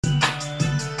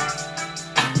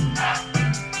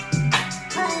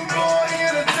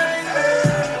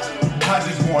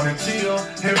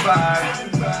and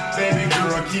vibe. Baby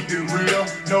girl, keep it real,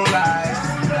 no lies.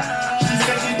 She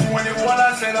said she's 21,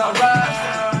 I said alright.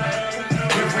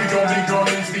 If we gon' be grown,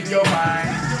 then speak your mind.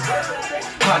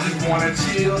 I just wanna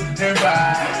chill and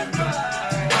vibe.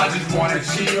 I just wanna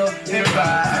chill and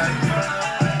vibe.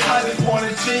 I just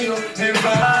wanna chill and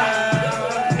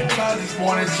vibe. I just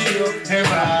wanna chill and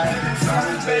vibe. So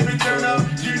baby, turn up.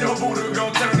 You know Buddha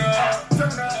gon' turn up.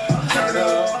 Turn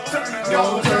up.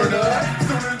 Gon' turn up.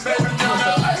 Soon as baby turn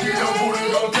up. You know Buddha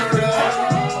gon' turn up.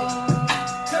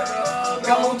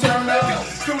 Gon' turn up.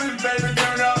 Soon as baby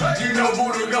turn up. You know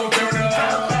Buddha gon' turn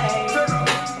up.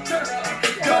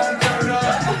 Gon' turn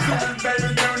up. Soon as baby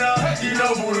turn up. You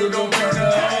know Buddha gon' turn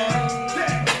up.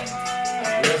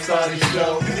 Let's start the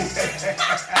show.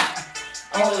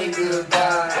 Only good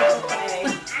vibes.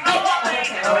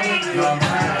 Only good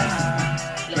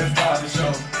vibes. Let's start the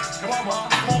show. Come on, Mom.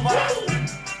 Come on, Mom.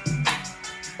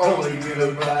 Only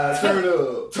good vibes. Turn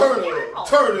up. Turn up.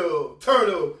 Turn up. Turn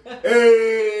up.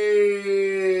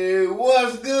 Hey,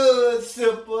 what's good,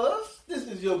 sippers? This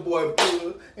is your boy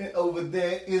Buddha, and over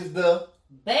there is the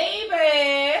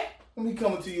baby. Let me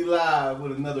coming to you live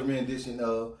with another rendition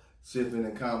of Sipping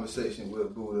and Conversation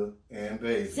with Buddha and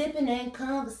Baby. Sipping and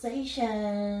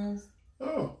Conversations.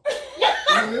 Oh.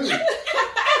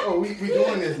 Oh, we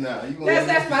doing this now. You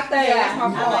that's my thing. Yeah, that's my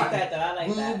part. I like that though. I like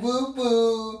boo, that. Boo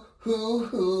boo hoo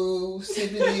hoo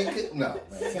sipping and no.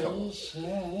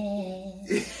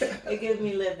 It gives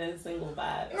me living single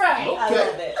vibes. Right. Okay. I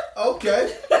love it.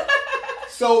 Okay.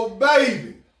 So,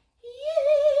 baby,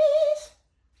 Yes.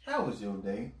 how was your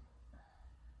day?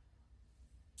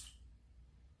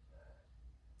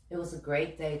 It was a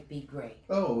great day to be great.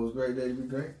 Oh, it was a great day to be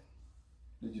great.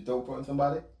 Did you throw front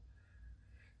somebody?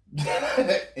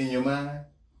 In your mind?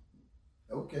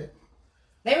 Okay.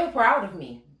 They were proud of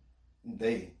me.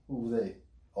 They? Who was they?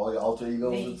 All your alter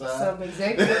egos Me, inside? some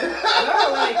executive. No,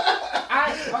 like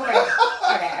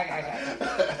I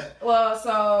got it. Well,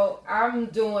 so I'm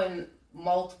doing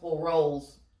multiple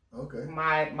roles. Okay.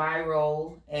 My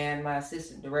role and my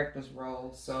assistant director's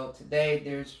role. So today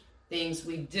there's things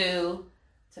we do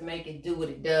to make it do what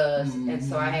it does, and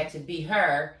so I had to be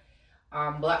her.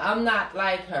 But I'm not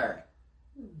like her,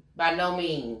 by no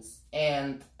means.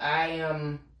 And I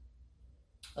am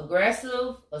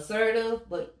aggressive, assertive,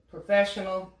 but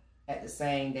professional at the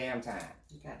same damn time.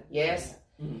 Yes?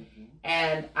 Mm-hmm.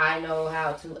 And I know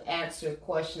how to answer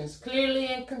questions clearly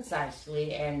and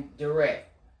concisely and direct.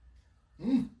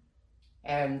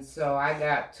 And so I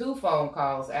got 2 phone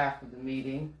calls after the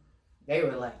meeting. They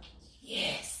were like,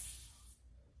 yes.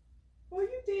 Well,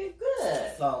 you did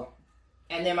good. So,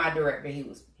 and then my director, he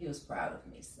was proud of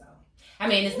me. So, I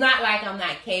mean, it's not like I'm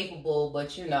not capable,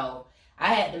 but you know,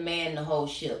 I had to man the whole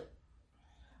ship.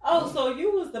 Oh, so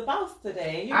you was the boss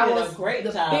today. You I did was a great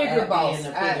the job bigger at boss. being the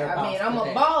bigger I mean, boss I'm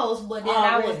today. a boss, but then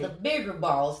I was Already. the bigger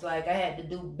boss. Like I had to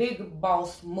do bigger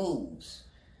boss moves.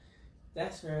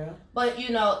 That's real. But you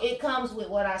know, it comes with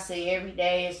what I say every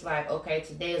day. It's like, okay,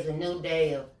 today is a new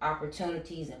day of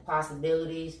opportunities and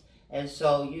possibilities. And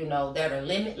so, you know, that are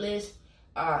limitless.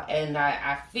 And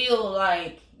I feel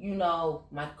like, you know,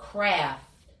 my craft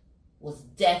was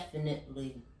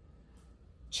definitely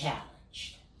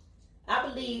challenged. I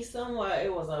believe somewhere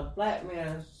it was a black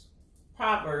man's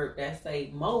proverb that say,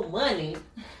 more money,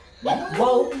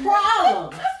 more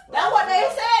problems. That's what they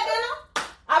said, didn't it?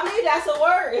 I believe that's a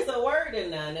word. It's a word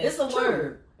in there. It's a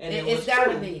word. And It's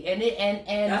gotta be. And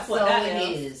that's so what that it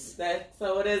is. is.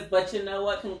 So it is. But you know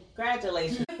what?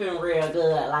 Congratulations. It's been real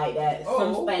good like that.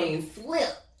 Some things slip.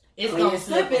 It's When gonna you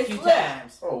slip slip, a it few slip.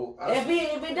 times. Oh, It be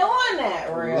doing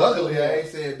that real luckily good. I ain't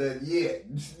said that yet.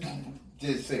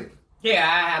 Just simple. Yeah,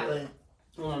 I have to That's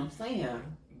what I'm saying.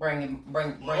 bring your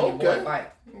Okay. boy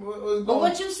back. What's But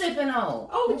what you sipping on?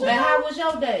 Oh, And how was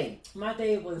your day? My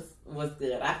day was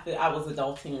good. I feel I was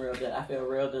adulting real good. I feel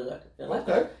real good. I feel like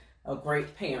Okay. a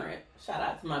great parent. Shout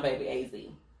out to my baby AZ.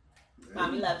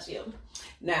 Mommy loves you.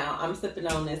 Now I'm sipping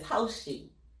on this Hoshi.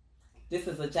 This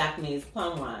is a Japanese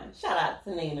plum wine. Shout out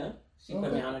to Nina. She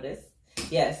put me onto this.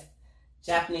 Yes,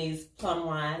 Japanese plum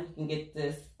wine. You can get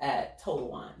this at Total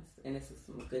Wines, and this is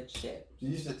some good shit.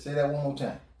 You should say that one more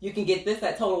time. You can get this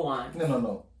at Total Wines.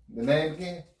 No. The name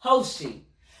again? Hoshi.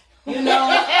 You know,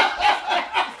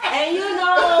 and you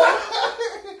know,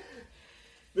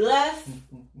 bless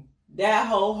that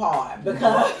whole heart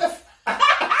because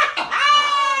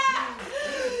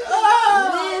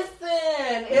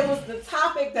listen, it was the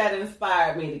topic that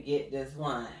inspired me to get this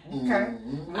wine. Okay.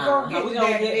 Mm-hmm. We're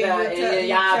gonna get that, and then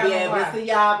y'all be able to see.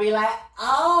 Y'all be like,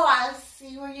 "Oh, I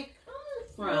see where you're coming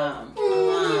from."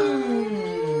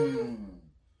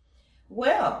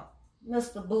 Well,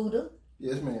 Mr. Buddha,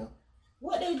 Yes, ma'am.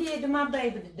 what they did to my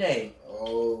baby today?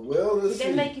 Oh, well, let's see.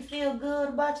 Did they make you feel good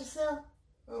about yourself?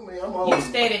 I mean, I'm You always...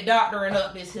 steady doctoring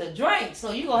up this here drink,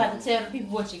 so you gonna have to tell the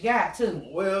people what you got too.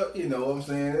 Well, you know what I'm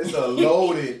saying? It's a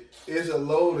loaded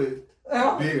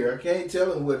beer. I can't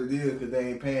tell them what it is because they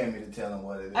ain't paying me to tell them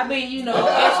what it is. I mean, you know,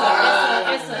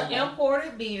 it's an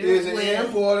imported beer. It's an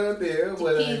imported beer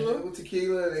tequila. with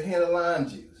tequila and a hint of lime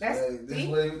juice.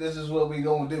 This is what we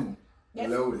gonna do.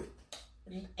 Load it.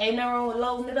 Ain't nothing wrong with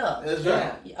loading it up. That's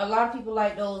right. A lot of people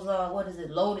like those,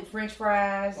 loaded French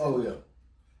fries. Oh, yeah.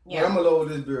 But I'm going to load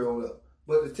this beer on up.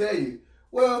 But to tell you,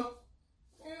 well,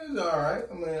 it's all right.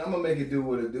 I mean, I'm going to make it do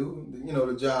what it do. You know,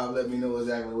 the job let me know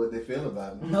exactly what they feel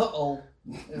about me. Uh-oh.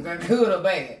 Is that good or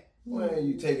bad? Well,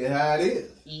 you take it how it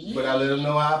is. Yeah. But I let them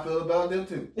know how I feel about them,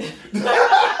 too. Okay,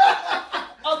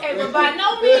 but by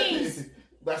no means...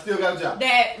 But I still got a job.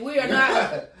 That we are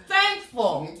not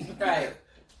thankful. Right.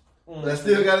 But I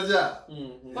still got a job.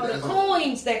 Mm-hmm. For the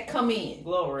coins that come in.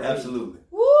 Glory. Absolutely.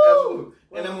 Woo! Absolutely.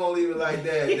 And I'm going to leave it like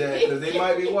that because they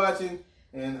might be watching,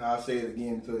 and I'll say it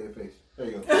again to their face. There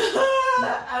you go.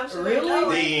 I'm sure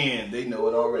really? They know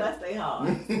it already. Bless their heart.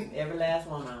 Every last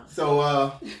one of them.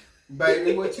 So,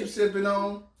 baby, what you sipping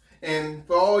on? And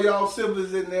for all y'all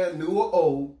sippers in there, new or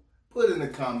old, put in the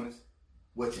comments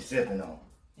what you sipping on.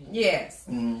 Yes.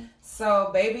 Mm-hmm. So,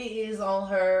 baby is on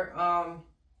her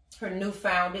her new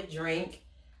founded drink.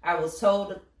 I was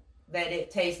told that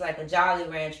it tastes like a Jolly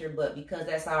Rancher, but because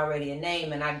that's already a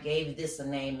name, and I gave this a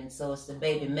name, and so it's the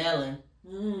Baby Melon.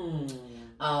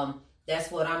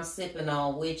 That's what I'm sipping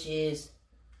on, which is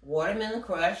watermelon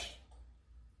crush,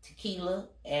 tequila,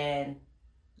 and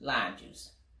lime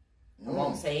juice. I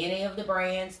won't say any of the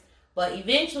brands, but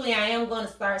eventually I am going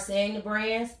to start saying the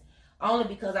brands, only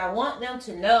because I want them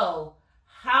to know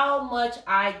how much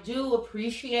I do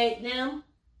appreciate them.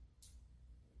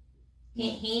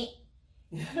 Hint, hint.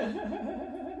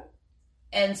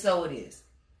 And so it is.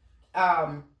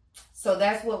 So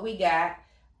that's what we got.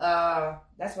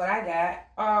 That's what I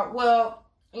got. Well,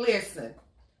 listen.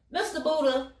 Mr.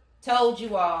 Buddha told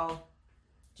you all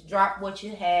to drop what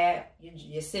you have.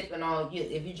 You're sipping on.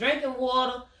 If you're drinking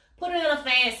water, put it in a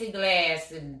fancy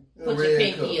glass and put your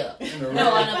pinky up.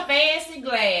 No, in a fancy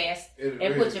glass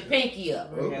and put your pinky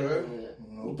up. Okay.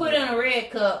 You put it in a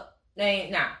red cup.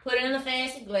 Put it in a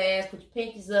fancy glass, put your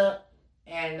pinkies up,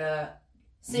 and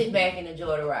sit back and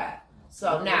enjoy the ride.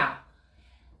 So now,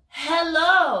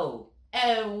 hello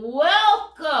and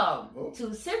welcome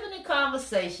to Sipping and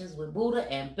Conversations with Buddha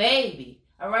and Baby.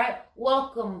 All right,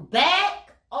 welcome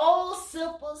back, old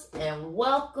sippers, and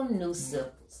welcome new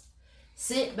sippers.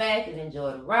 Sit back and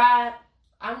enjoy the ride.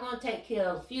 I'm going to take care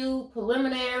of a few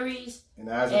preliminaries,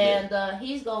 and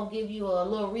he's going to give you a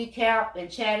little recap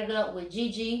and chat it up with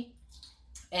Gigi.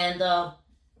 And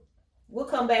we'll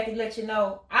come back and let you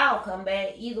know. I'll come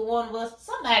back. Either one of us.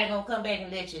 Somebody gonna come back and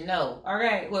let you know. All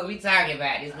right. What we talking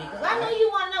about this week? Because I know you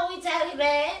want to know what we talking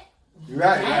about.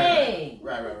 Right. Hey.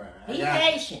 Right. Be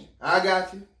patient. I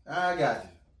got you.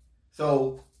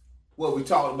 So, what we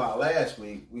talked about last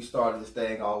week, we started this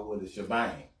thing off with a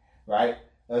shebang, right?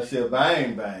 A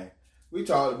shebang bang. We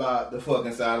talked about the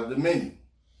fucking side of the menu.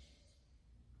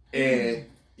 And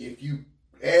if you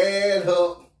add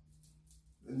up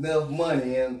enough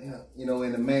money in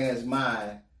a man's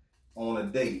mind on a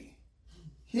date,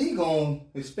 he gonna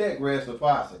expect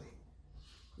reciprocity.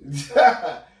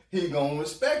 He gonna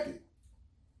respect it.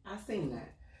 I seen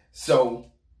that. So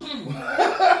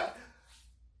I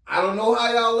don't know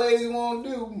how y'all ladies want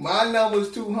to do. My number's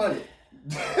 200.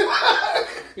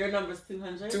 Your number's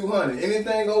 200. 200.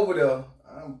 Anything over there,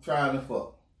 I'm trying to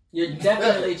fuck. You're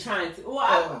definitely trying to.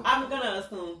 Well, I'm gonna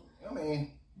assume. I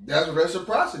mean, that's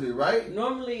reciprocity, right?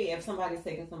 Normally, if somebody's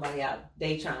taking somebody out,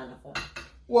 they trying to fuck.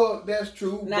 Well, that's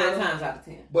true. 9 times out of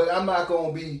 10. But I'm not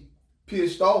gonna be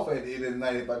pissed off at the end of the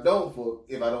night if I don't fuck.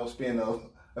 If I don't spend no.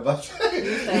 If I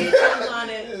you say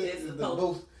 200 is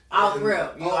supposed off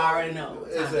rip. You already know.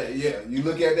 You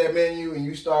look at that menu and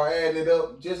you start adding it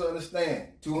up. Just understand,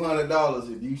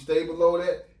 $200. If you stay below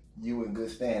that, you in good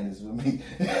standings with me.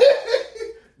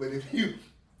 But if you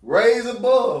raise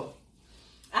above,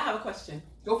 I have a question.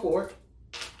 Go for it.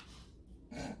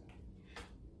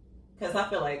 Because I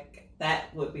feel like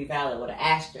that would be valid with an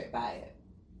asterisk by it.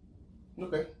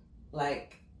 Okay.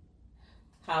 Like,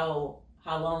 how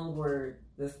long were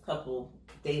this couple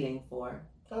dating for?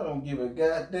 I don't give a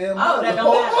goddamn. Oh, that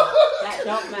don't matter. That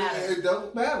don't matter. It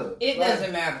don't matter. It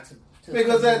doesn't matter to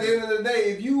because at the end of the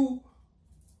day,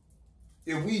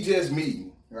 if we just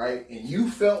meet, right, and you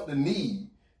felt the need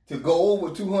to go over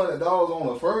 $200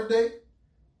 on a first date,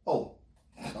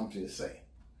 I'm just saying.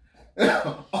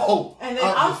 Oh, And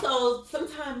then also,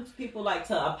 sometimes people like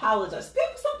to apologize.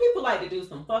 Some people like to do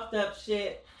some fucked up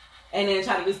shit and then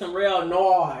try to do some real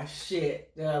noir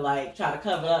shit. They're like, try to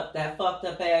cover up that fucked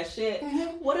up ass shit.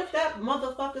 What if that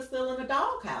motherfucker's still in the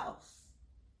doghouse?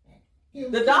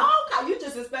 The doghouse, you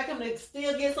just expect him to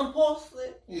still get some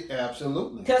pussy? Yeah,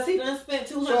 absolutely. Because he done spent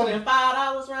 $205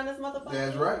 around this motherfucker?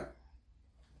 That's right.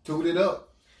 Toot it up.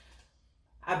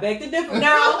 I beg to differ.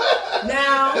 Now,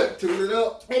 toot it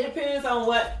up. it depends on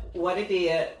what it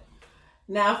did.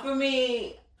 Now, for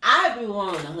me, I'd be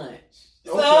wanting a hunch.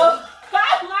 Okay. So,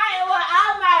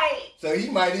 I might. So he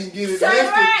might even get it Say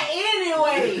listed. right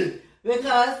anyway.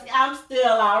 Because I'm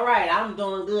still all right. I'm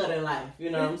doing good in life. You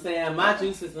know what I'm saying? My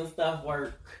juices and stuff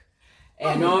work.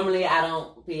 And normally I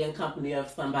don't be in company of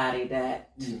somebody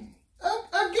that I get you.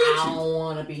 I don't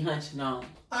want to be hunching on.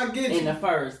 I get you. In the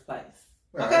first place.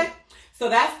 Right. Okay? So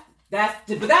that's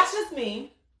just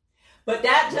me. But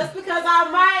that just because I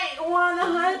might want to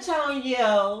hunch on you.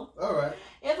 All right.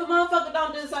 If a motherfucker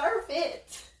don't deserve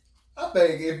it, I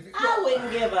think if I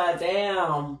wouldn't give a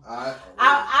damn.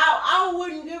 I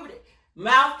wouldn't give it.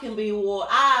 Mouth can be warm.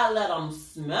 I let them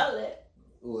smell it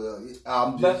well,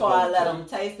 I'm just before I let them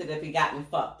taste it if he got me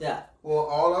fucked up. Well,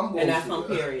 all I'm going And that's on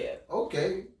period.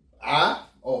 Okay.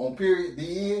 On period,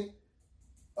 the end.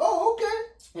 Oh, okay.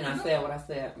 And I said what I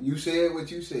said. You said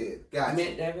what you said. I Gotcha.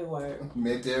 meant every word.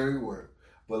 Meant every word.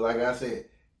 But like I said,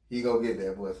 he gonna get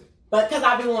that pussy. But because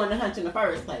I be wanting to hunch in the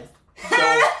first place.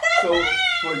 So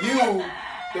for you,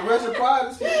 the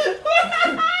reciprocity is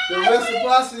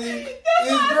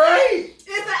great.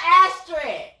 It's an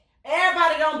asterisk.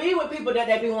 Everybody don't be with people that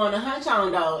they be wanting to hunch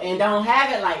on though, and don't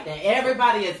have it like that.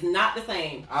 Everybody is not the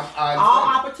same. All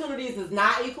opportunities is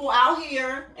not equal out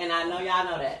here, and I know y'all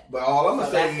know that. But all I'm gonna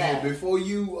say that's is before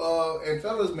you and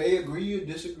fellas may agree or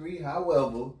disagree,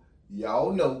 however,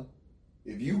 y'all know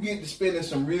if you get to spending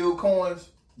some real coins,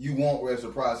 you want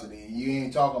reciprocity. You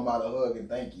ain't talking about a hug and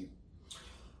thank you.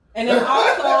 And then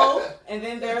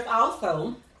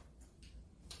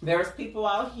there's people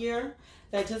out here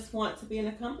that just want to be in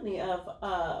the company of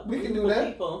we can do that.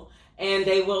 People, and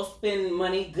they will spend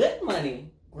money, good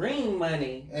money, green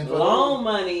money, and loan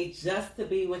money, just to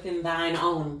be within thine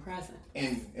own presence.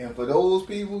 And for those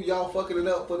people, y'all fucking it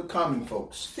up for the common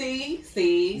folks. See,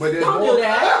 but don't do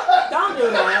that. Don't do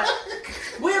that.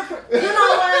 You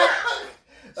know what?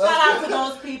 Shout out to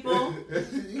those people.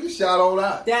 You shout on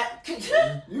out. That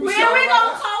you we shout gonna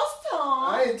out. toast to them.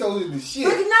 I ain't told you the shit.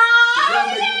 No, come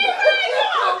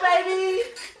on, baby.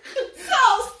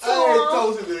 Toast to I ain't them.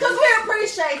 told you Because we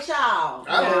appreciate y'all. I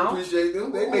don't appreciate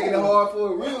them. They making it hard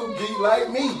for a real G like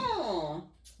me.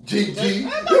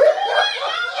 GG.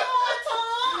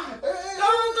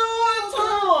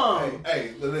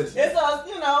 Hey, listen. It's a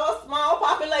small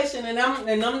population, and them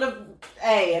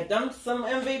some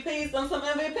MVPs, some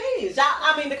MVPs.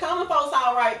 Y'all, the common folks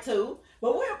all right too,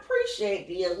 but we appreciate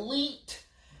the elite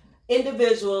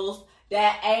individuals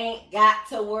that ain't got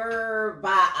to worry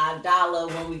about a dollar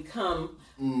when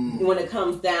it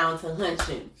comes down to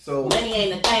hunching. So money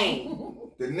ain't a thing.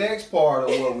 The next part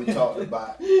of what we talked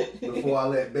about before I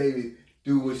let baby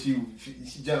do what she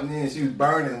jumped in. She was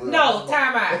burning. No,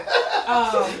 time out.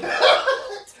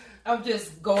 I'm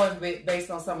just going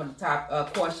based on some of the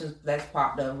top questions that's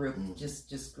popped up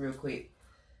just real quick.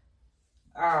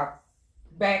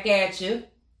 Back at you.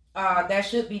 That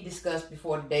should be discussed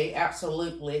before today.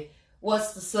 Absolutely.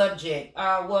 What's the subject?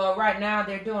 Well, right now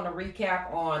they're doing a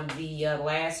recap on the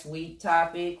last week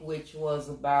topic, which was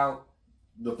about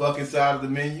the fucking side of the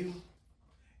menu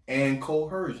and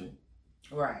coercion.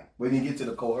 Right. We didn't get to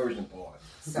the coercion part.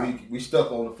 So, we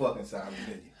stuck on the fucking side of the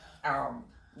menu.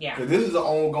 Yeah. Because this is an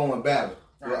ongoing battle.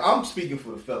 Right. Well, I'm speaking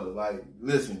for the fellas. Like,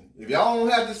 listen, if y'all don't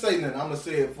have to say nothing, I'm going to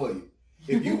say it for you.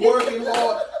 If you working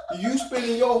hard, you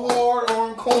spending your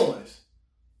hard-earned coins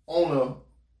on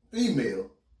a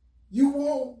female, you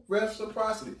want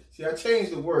reciprocity. See, I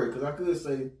changed the word because I could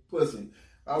say pussy.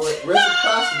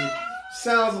 Reciprocity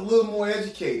sounds a little more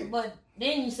educated. But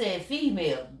then you said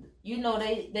female. You know,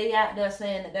 they out there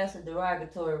saying that that's a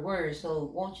derogatory word, so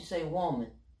won't you say woman?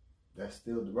 That's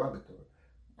still derogatory.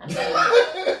 I mean,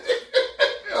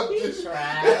 He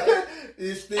tried.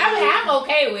 I'm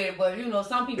okay with it, but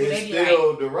some people they be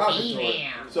still like derogatory.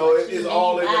 female. So it's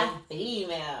all in the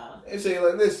female. They say,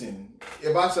 like, listen,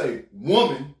 if I say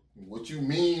woman, what you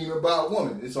mean about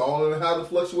woman? It's all in how the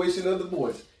fluctuation of the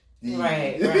voice.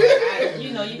 Right.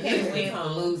 You can't win for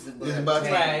losing. It's about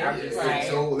right.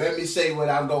 So let me say what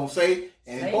I'm gonna say,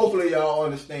 and hopefully y'all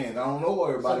understand. I don't know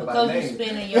everybody by name. Because you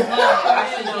spending your money,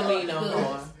 I should don't need no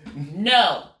more.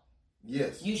 No.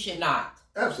 Yes. You should not.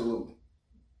 Absolutely.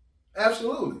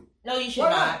 No, you should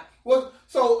not. Well,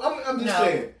 so I'm just No.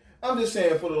 saying. I'm just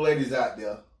saying for the ladies out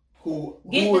there who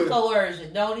Get who the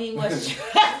coercion. Don't even want to.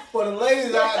 for the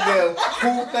ladies out there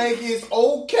who think it's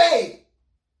okay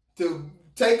to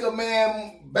take a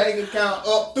man's bank account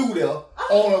up through there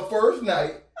on a first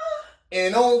night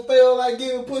and don't feel like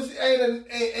giving pussy ain't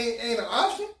an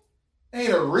option,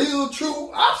 ain't a real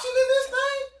true option in this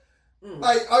thing.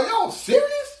 Like, are y'all serious?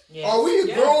 Yes. Are we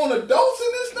Yes. grown adults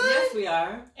in this thing? Yes, we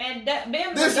are. And that,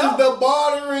 remember, This is the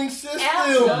bartering system.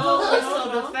 absolutely. No.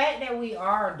 So the fact that we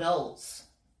are adults,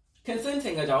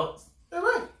 Consenting adults. All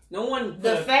right. No one.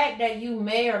 the fact that you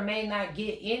may or may not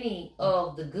get any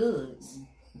of the goods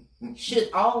should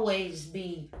always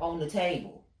be on the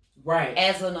table Right.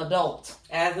 as an adult.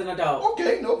 As an adult.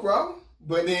 Okay, no problem.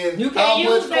 But then You how can't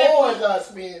much use that coins for- I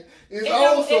spend is It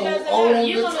don't- also it doesn't on matter. the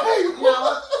You gonna- table.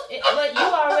 no, but you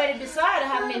already decided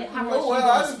how much Well, you I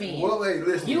gonna just- spend. Well, hey,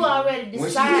 listen. You already When she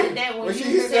decided hit- that when she you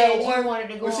hit said that you one- wanted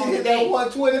to go when she on a hit that date.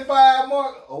 125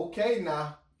 mark, okay,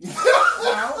 now.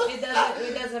 No, it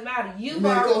doesn't matter. You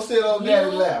Man, go sit on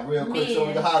daddy's you lap real quick so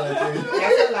we can holler at you.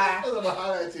 That's a lie. I'm gonna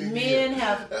holler at you. Men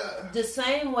have the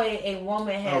same way a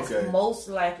woman has Okay. most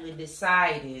likely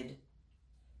decided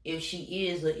if she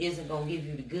is or isn't gonna give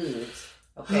you the goods.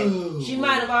 Okay, Ooh. she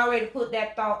might have already put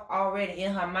that thought already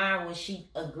in her mind when she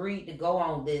agreed to go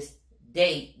on this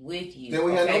date with you. Then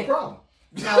we had okay? no problem.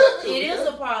 Now, it is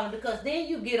a problem because then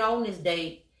you get on this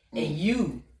date and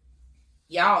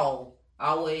y'all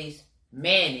always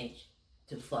manage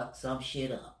to fuck some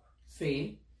shit up.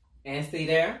 See? And see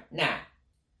there? Now,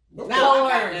 No Now I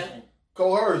got coercion.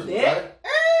 coercion, Yeah. right?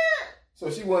 So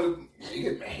she wanted. She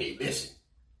get, hey, listen,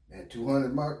 that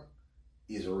 200 mark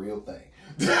is a real thing.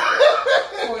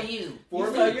 For you. For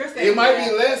So me. you're saying it might that-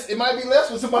 be less. It might be less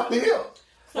for somebody else.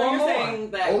 So Or you're more.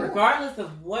 saying that Or more. regardless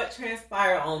of what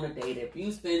transpired on the date, if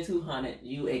you spend 200,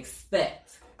 you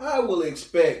expect. I will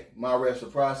expect my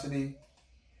reciprocity.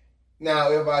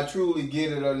 Now, if I truly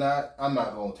get it or not, I'm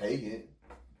not gonna take it.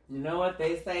 You know what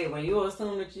they say? When you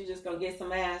assume that you're just gonna get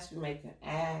some ass, you make an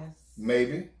ass.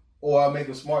 Maybe, or I make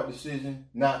a smart decision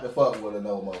not to fuck with her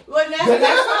no more. Well, that's But fine.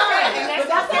 that's But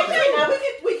that's okay. okay. Now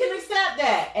we can accept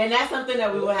that, and that's something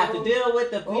that we will have to deal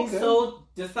with if we Okay. so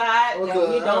decide that Okay,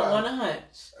 we don't alright. want to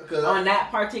hunch Cause on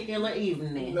that particular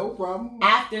evening no problem.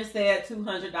 after said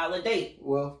 $200 date.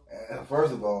 Well,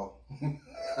 first of all, I'm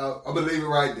gonna leave it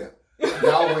right there.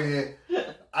 Y'all win.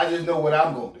 I just know what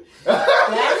I'm gonna do.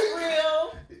 That's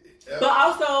real. But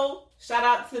also, shout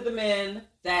out to the men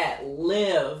that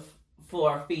live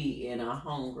for a fee in a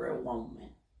hungry woman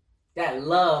that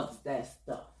loves that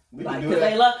stuff. We Like, can do because that.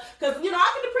 they love, because I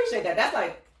can appreciate that. That's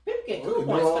like people get We cool can do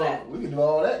points all for that. We can do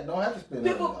all that. Don't have to spend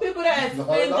People all that No,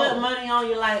 spend no. good money on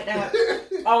you like that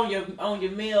on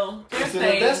your meal. They're It's an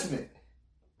saying investment.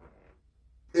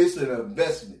 It's an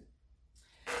investment.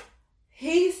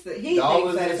 he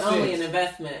Dollars thinks that and it's only cents. an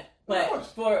investment. But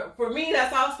for me,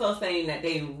 that's also saying that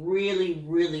they really,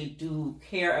 really do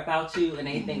care about you and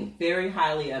they think very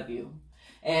highly of you.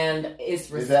 And it's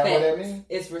respect. Is that what that means?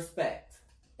 It's respect.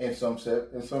 In some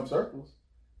circles,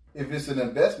 if it's an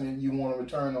investment, you want a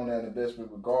return on that investment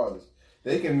regardless.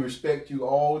 They can respect you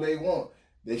all they want.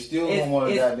 They still don't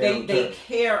want a goddamn they return.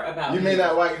 care about you. You may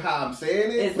not like how I'm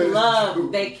saying it, It's but love. true.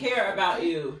 They care about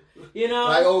you. You know?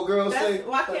 Like old girl say,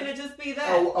 why can't it just be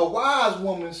that? a wise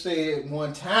woman said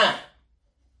one time,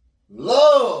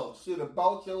 love should have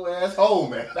bought your ass home,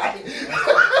 man.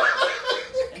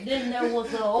 And then there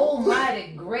was an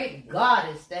almighty great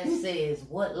goddess that says,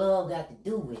 what love got to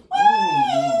do with it?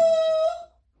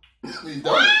 You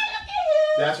don't.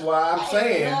 That's why I'm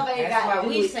saying. Love ain't That's got why to do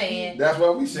we with saying That's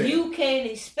what we saying. you can't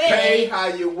Pay expect how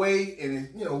you weigh, and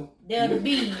there to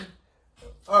be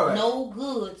all right. no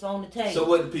goods on the table. So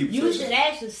what do people You say? should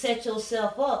actually set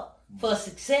yourself up for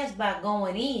success by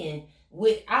going in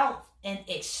without and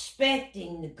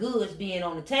expecting the goods being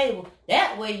on the table.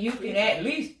 That way you can at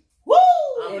least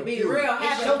And be confused. real It's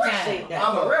happy. showtime. Appreciate that.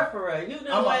 I'm For real. You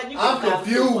know what? You I'm can have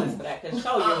confused. 2 points for that. 'Cause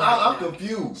show you I'm right now.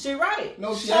 confused. She right.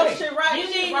 No, she She ain't. right. you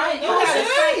She need right. you No, gotta she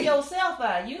psych ain't. yourself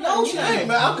out. You No, know, she you ain't,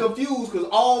 man. I'm confused because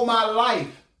all my life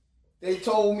they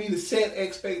told me to set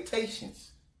expectations.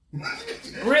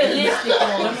 realistic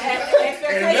ones.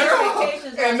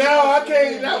 Expectations. And now I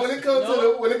can't. Now when it comes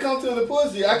to the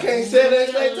pussy, I can't set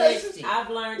expectations. I've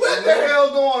learned. What the hell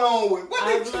going on with? What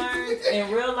I've did learned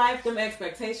in real life, them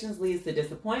expectations leads to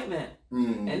disappointment,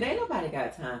 Mm. and ain't nobody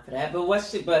got time for that.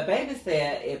 But baby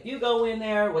said, if you go in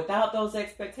there without those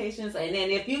expectations, and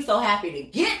then if you so happy to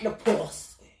get the pussy,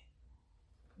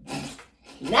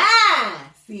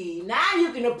 now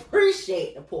you can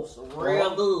appreciate the pussy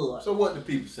real good. So what do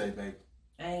people say, baby?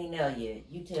 I ain't know yet.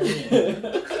 You tell me.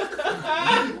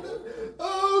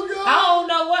 Oh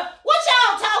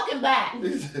him back.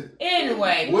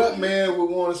 Anyway. What man would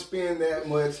want to spend that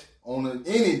much on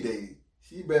any date?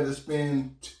 She better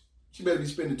be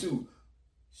spending 2.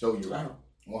 So you're right.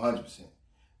 100%.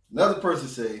 Another person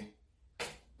say,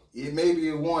 it may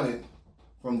be wanted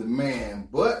from the man,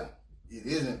 but it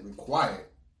isn't required.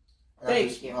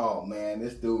 Thank you. Oh man,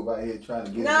 this dude right here trying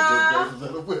to get in the good graces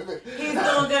of the women. He's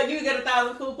doing good. You get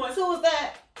 1,000 cool points. Who was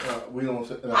that? We don't.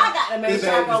 I got to make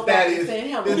sure I go back and send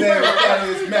him. His name is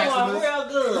Thaddeus He's Maximus. doing real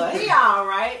good. He all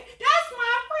right. That's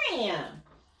my friend.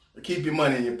 Keep your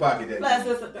money in your pocket, Bless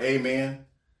that us. Amen.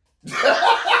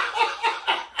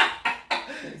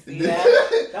 See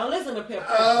that? Don't listen to Pip.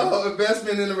 Oh,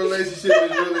 investment in a relationship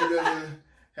is really doesn't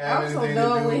have I'm so anything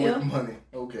done to do with with him. money.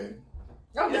 Okay.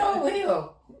 I'm done with him.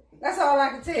 That's all I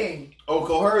can tell you. Oh,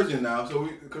 coercion now. So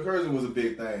coercion was a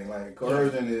big thing. Like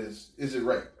coercion is it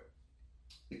rape?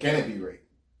 Can it be rape?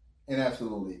 And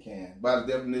absolutely it can. By the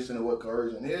definition of what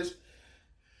coercion is,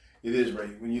 it is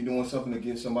rape. When you're doing something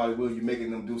against somebody's will, you're making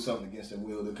them do something against their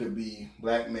will. It could be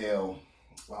blackmail,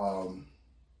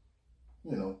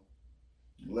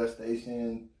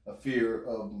 molestation, a fear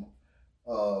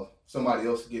of somebody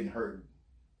else getting hurt.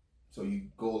 So you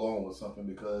go along with something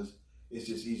because it's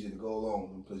just easier to go along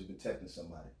with them because you're protecting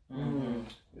somebody. Mm-hmm.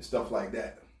 And stuff like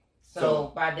that.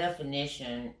 So by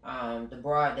definition, the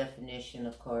broad definition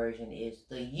of coercion is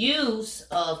the use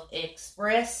of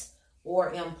express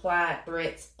or implied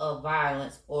threats of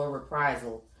violence or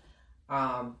reprisal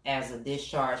as a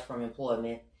discharge from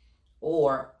employment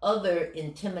or other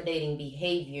intimidating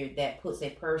behavior that puts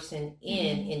a person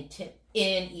in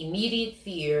immediate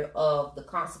fear of the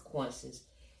consequences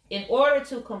in order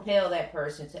to compel that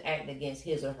person to act against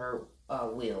his or her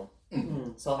will.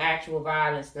 Mm-hmm. So actual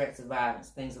violence, threats of violence,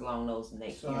 things along those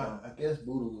natures. So I guess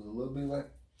Buddha was a little bit like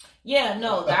Yeah,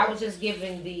 no, I was just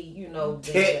giving the,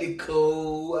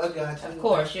 technical. I got you. Of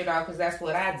course, because that's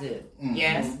what I do. Mm-hmm.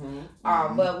 Yes.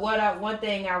 Mm-hmm. But one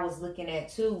thing I was looking at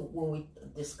too when we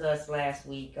discussed last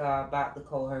week about the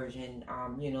coercion,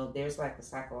 there's like a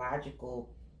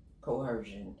psychological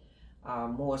coercion,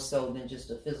 more so than just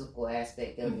a physical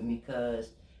aspect of it, because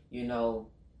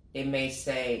they may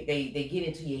say they get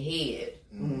into your head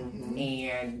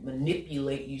and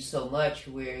manipulate you so much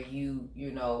where you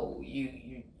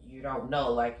don't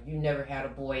know, like you never had a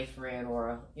boyfriend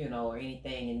or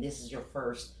anything, and this is your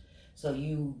first, so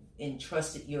you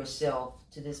entrusted yourself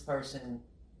to this person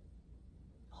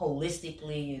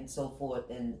holistically and so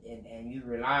forth, and you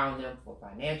rely on them for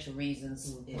financial reasons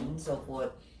and so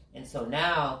forth, and so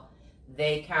now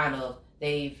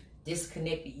they've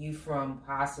disconnected you from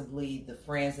possibly the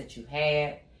friends that you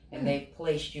had, and they've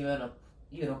placed you in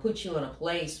put you in a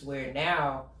place where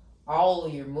now all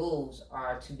of your moves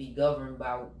are to be governed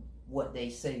by what they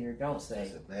say or don't say.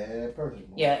 That's a bad person.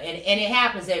 Boy. Yeah, and it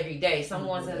happens every day.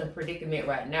 Someone's in a predicament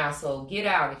right now, so get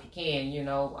out if you can,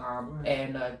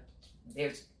 and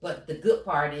but the good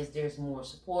part is there's more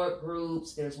support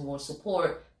groups, there's more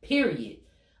support, period.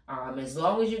 As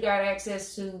long as you got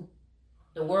access to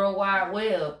the World Wide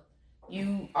Web,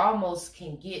 you almost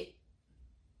can get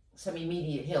some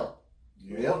immediate help.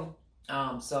 Yeah.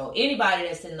 So anybody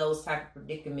that's in those type of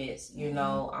predicaments,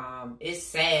 it's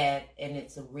sad and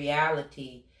it's a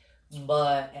reality,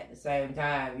 but at the same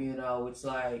time, it's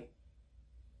like,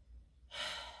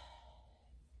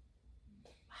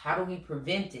 how do we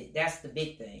prevent it? That's the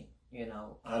big thing,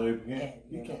 How do we prevent?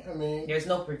 You can't. There's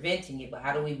no preventing it, but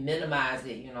how do we minimize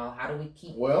it? How do we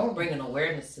keep bringing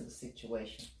awareness to the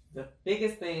situation? The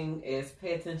biggest thing is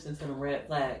pay attention to the red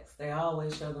flags. They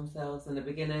always show themselves in the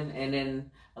beginning, and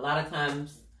then a lot of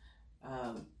times,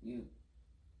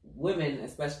 women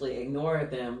especially ignore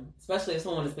them. Especially if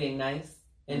someone is being nice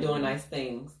and doing nice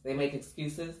things, they make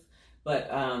excuses.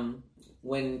 But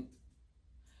when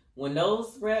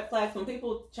those red flags, when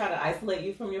people try to isolate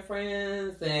you from your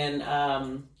friends, and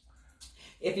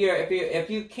if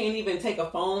you can't even take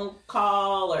a phone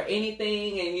call or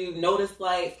anything, and you notice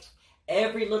like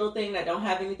every little thing that don't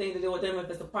have anything to do with them, if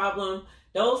it's a problem,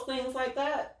 those things like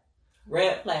that,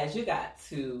 red flags, you got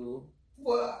to.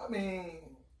 Well,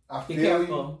 I be feel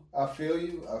careful. you.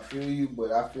 I feel you,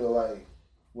 but I feel like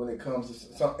when it comes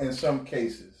to in some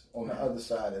cases, on the other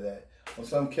side of that, in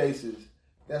some cases,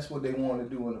 that's what they want to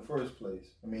do in the first place.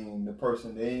 The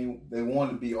person, they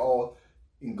want to be all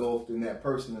engulfed in that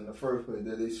person in the first place,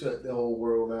 that they shut the whole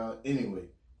world down anyway.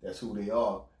 That's who they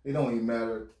are. It don't even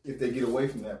matter if they get away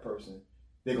from that person.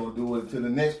 They're going to do it to the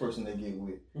next person they get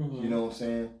with. You know what I'm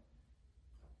saying?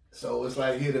 So it's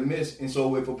like hit or miss. And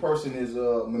so if a person is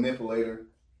a manipulator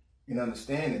and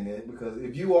understanding it, because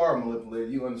if you are a manipulator,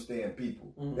 you understand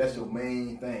people. That's your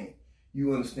main thing.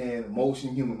 you understand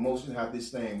emotion, human emotion, how this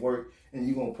thing works, and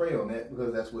you're gonna pray on that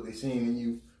because that's what they're seeing in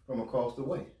you from across the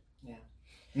way. Yeah.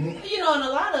 Mm-hmm. You know, and a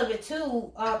lot of it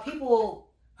too, people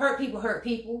hurt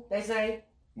people, they say.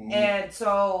 Mm-hmm. And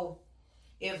so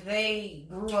if they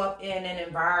grew up in an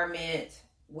environment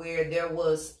where there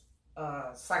was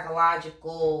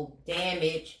psychological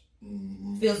damage,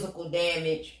 Mm-hmm. physical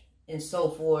damage, and so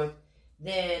forth,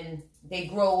 then they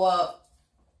grow up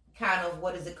kind of,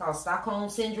 what is it called,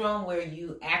 Stockholm syndrome, where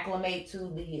you acclimate to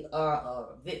the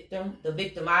victim, the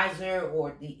victimizer,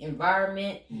 or the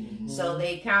environment. Mm-hmm. So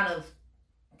they kind of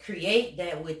create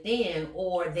that within,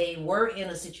 or they were in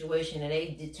a situation and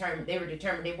they were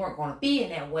determined they weren't going to be in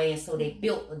that way, and so they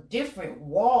built a different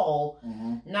wall,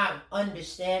 not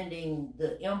understanding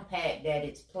the impact that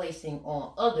it's placing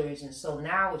on others. And so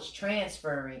now it's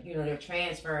transferring, they're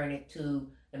transferring it to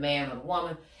the man or the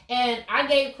woman. And I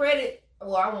gave credit,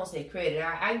 well, I won't say credit,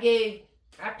 I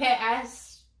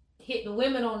hit the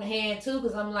women on the hand too,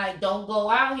 because I'm like, don't go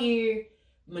out here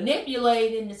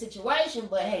manipulating the situation,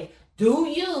 but hey, do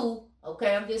you,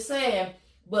 okay, I'm just saying,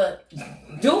 but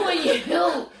doing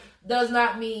you does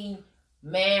not mean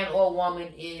man or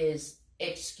woman is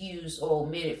excused or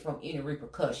omitted from any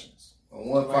repercussions.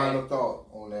 One final thought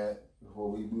on that before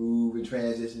we move and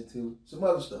transition to some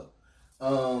other stuff.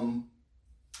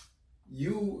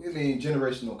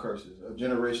 Generational curses or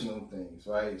generational things,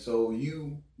 right? So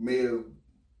you may have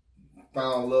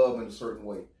found love in a certain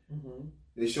way. Mm-hmm.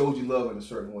 They showed you love in a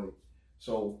certain way.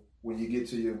 So when you get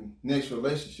to your next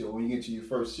relationship, when you get to your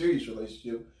first serious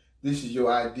relationship, this is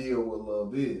your idea of what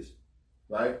love is,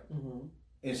 right? Mm-hmm.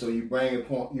 And so you bring it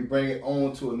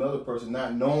on to another person,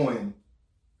 not knowing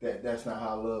that that's not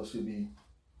how love should be.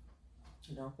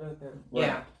 You don't feel good. Right.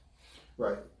 Yeah.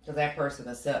 Right. Because that person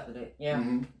accepted it. Yeah.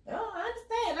 Mm-hmm. Oh, I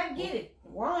understand. I get it.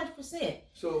 100%.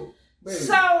 So, baby.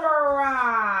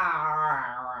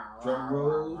 Drum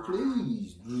roll,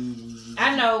 please.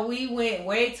 I know we went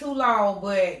way too long,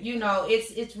 but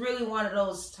it's really one of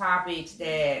those topics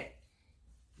that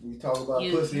we talk about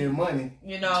pussy and money.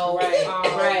 Right.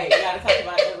 Right. You gotta talk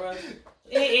about that, bro.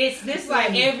 It's this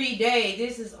like every day.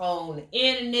 This is on the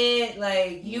internet.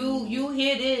 Like you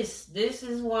hear this. This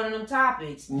is one of them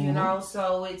topics.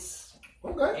 So it's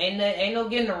okay. Ain't no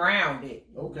getting around it.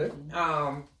 Okay.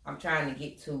 I'm trying to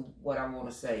get to what I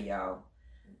want to say, y'all.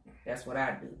 That's what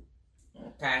I do.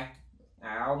 Okay.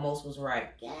 I almost was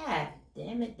right. God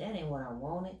damn it, that ain't what I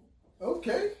wanted.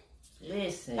 Okay.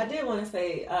 Listen. I did want to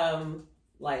say,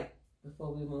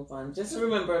 before we move on, just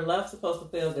remember, love's supposed to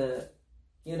feel good,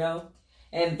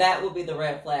 and that would be the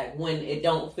red flag when it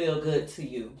don't feel good to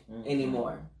you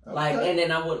anymore. Okay. And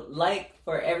then I would like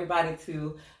for everybody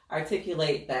to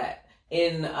articulate that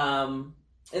in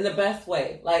the best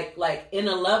way, like in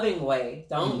a loving way.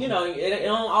 Don't it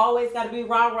don't always got to be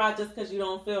rah just because you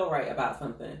don't feel right about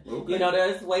something. Okay.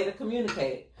 There's a way to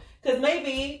communicate. Because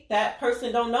maybe that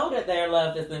person don't know that their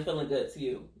love has been feeling good to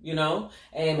you,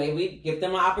 and maybe give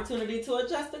them an opportunity to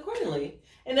adjust accordingly.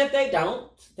 And if they don't,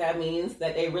 that means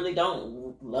that they really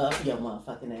don't love your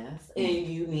motherfucking ass, and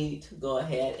you need to go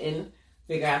ahead and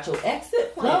figure out your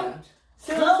exit plan.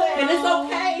 See what I'm saying? And it's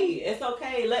okay. It's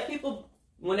okay. Let people,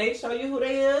 when they show you who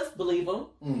they is, believe them.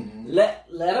 Mm-hmm. Let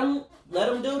them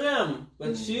do them,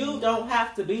 but you don't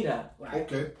have to be them.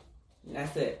 Right. Okay.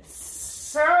 That's it.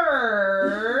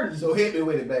 Sir. So hit me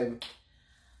with it, baby.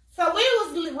 So we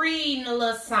was reading a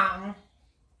little something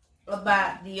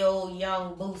about the old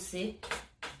young Boosie.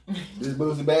 This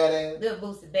Boosie badass? This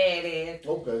Boosie badass.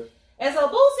 Okay. And so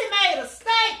Boosie made a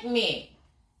statement.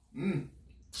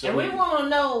 So and we want to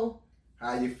know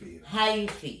how you feel.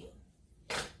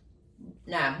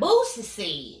 Now, Boosie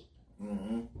said,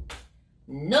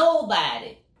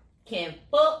 nobody can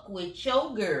fuck with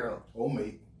your girl. Or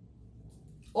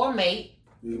mate.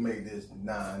 You make this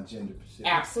non-gender specific.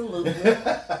 Absolutely.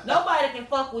 Nobody can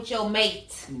fuck with your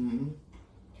mate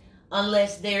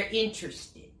unless they're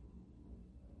interested.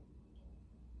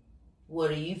 What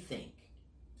do you think?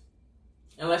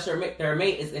 Unless their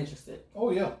mate is interested. Oh,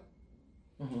 yeah.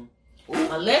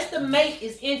 Unless the mate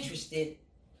is interested,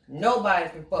 nobody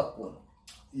can fuck with them.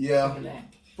 Yeah.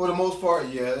 For the most part,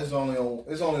 yeah. It's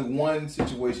only one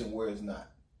situation where it's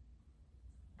not.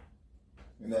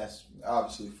 And that's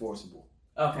obviously forcible.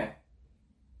 Okay.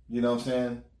 You know what I'm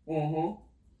saying? Mm-hmm.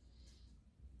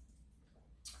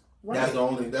 Right. That's the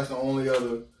only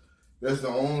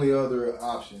other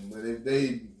option. But if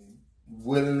they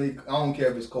willingly, I don't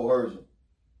care if it's coercion,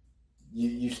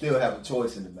 you still have a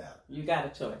choice in the matter. You got a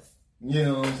choice. You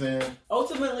know what I'm saying?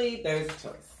 Ultimately, there's a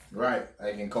choice. Right.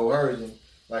 Like in coercion,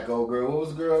 like old girl, what was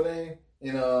the girl name?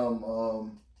 In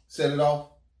Set It Off?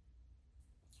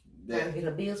 Trying to get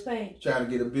her bills paid. Trying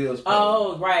to get her bills paid.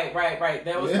 Oh, right.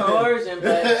 There was coercion,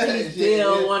 but she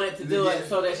still wanted to do it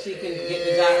so that she can get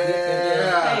the job, get the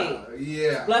bills paid.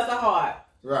 Yeah. Bless her heart.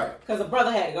 Right. Because her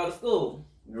brother had to go to school.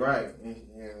 Right.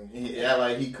 Yeah,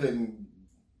 like he couldn't.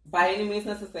 By any means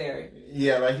necessary.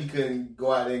 Yeah, like he couldn't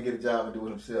go out there and get a job and do it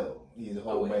himself. He's a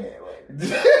whole man.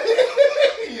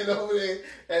 You know what I mean?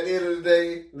 At the end of the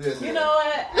day, listen. You know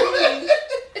what?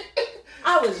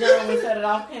 I was young when Set It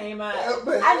Off came out.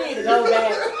 I need to go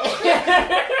back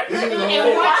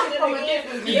and watch it from a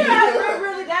different view. Yeah,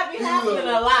 really, that be happening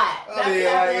a lot. Oh,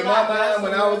 yeah, in my mind,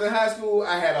 when I was in high school,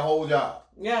 I had a whole job.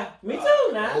 Yeah, me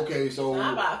too. Now, okay, so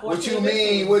what you 14,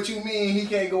 mean? What you mean? He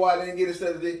can't go out there and get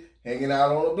himself hanging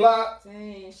out on the block?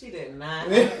 Dang, she did not.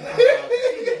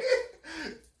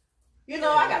 You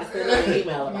know, I gotta send her an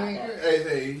email about that.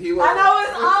 Hey, I know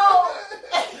it's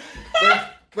old.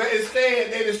 But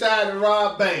instead, they decided to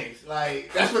rob banks.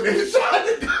 Like, that's what they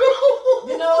decided to do.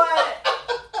 You know what?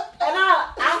 And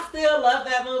I still love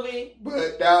that movie.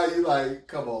 But now you like,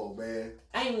 come on, man.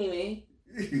 I ain't even.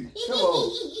 Come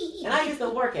on. And I used to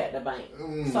work at the bank.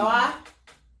 So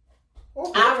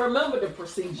I remember the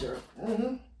procedure.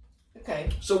 Mm-hmm. Okay.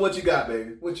 So what you got,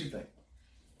 baby? What you think?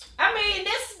 I mean,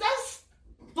 that's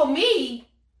for me.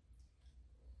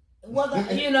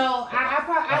 Well, you know,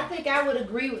 I think I would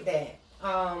agree with that.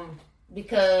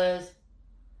 Because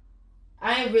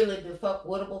I ain't really the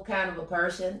fuckwittable kind of a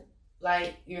person.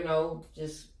 Like, you know,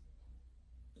 just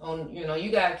on, you know,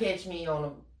 you gotta catch me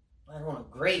on a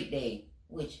great day.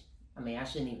 Which, I mean, I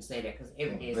shouldn't even say that because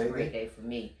every day is a great day for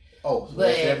me. Oh, so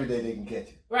that's every day they can catch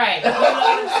you. Right. You know what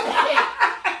I'm saying?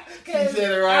 She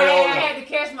said it right I on. had to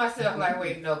catch myself like,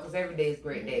 wait, no, because every day is a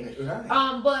great day. Right.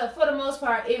 But for the most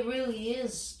part, it really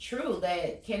is true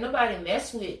that can nobody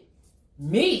mess with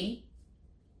me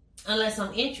unless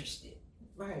I'm interested.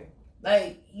 Right.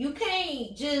 Like, you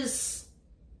can't just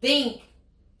think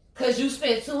because you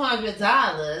spent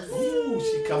 $200. Ooh,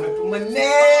 she coming from my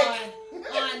neck.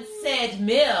 On said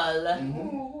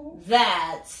meal,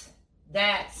 that's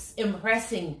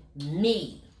impressing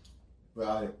me.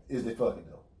 Well, is they fucking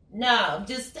though? No,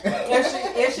 just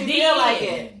if she feel like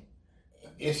it.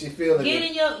 If she feel like get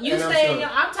in your, you stay in your.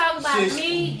 I'm talking about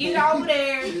me. Get over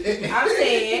there.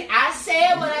 I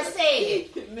said what I said.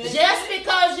 Just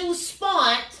because you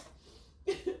spent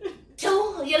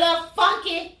your little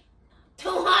funky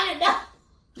 $200.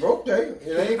 Okay,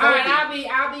 it ain't funky. All right,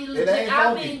 I'll be legit.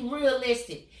 I'll be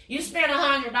realistic. You spent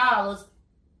 $100.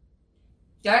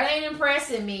 That ain't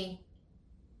impressing me.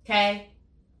 Okay.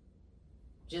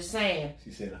 Just saying.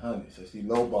 She said 100, so she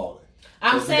lowballing.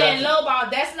 I'm saying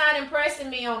lowball. That's not impressing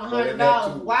me on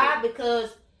 $100. Why? Because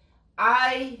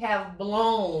I have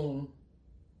blown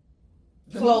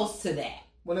close to that.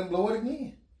 Well, then blow it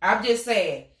again. I'm just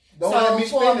saying. Don't let me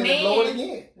spend it and blow it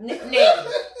again.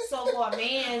 So for a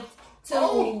man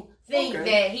to think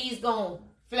that he's going to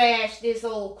flash this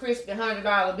old crispy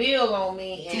 $100 bill on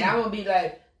me and I'm going to be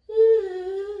like,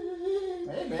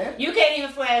 hey, man. You can't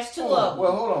even flash two of them.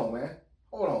 Well, hold on, man.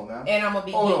 Hold on now. And I'm going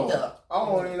to be geeked up. I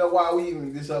don't even know why we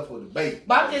even this up for debate.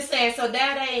 But I'm just saying, so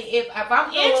that ain't, if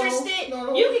I'm interested,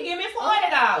 you can give me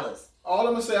 $40. All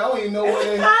I'm going to say, I don't even know what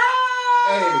hey,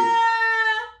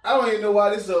 I don't even know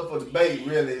why this is up for debate,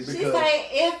 really. Because she say,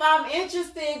 if I'm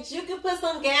interested, you can put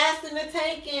some gas in the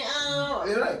tank and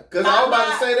because I was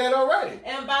about to say that already.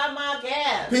 And buy my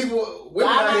gas. Women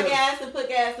buy my here, gas and put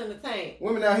gas in the tank.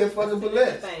 Women out here fucking for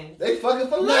less. They fucking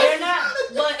for less. No, they're not.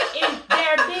 But if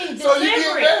they're being so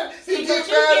deliberate. You get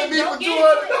mad at me for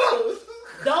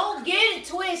 $200. Don't get it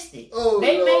twisted. Oh,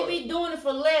 they Lord. may be doing it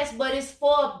for less, but it's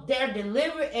for their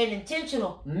deliberate and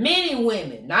intentional. Many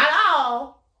women, not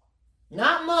all.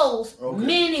 Not most. Okay.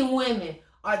 Many women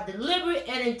are deliberate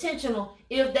and intentional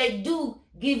if they do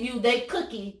give you their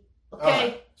cookie,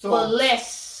 for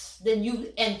less than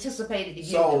you anticipated to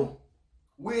give them. So,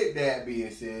 with that being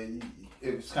said,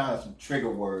 it was kind of some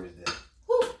trigger words there.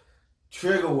 Whew.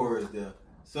 Trigger words there.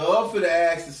 So, I'm finna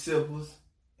ask the Sippers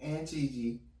and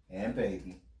Gigi and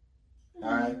Baby.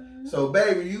 Alright? So,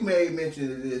 Baby, you made mention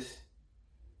of this,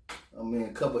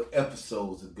 a couple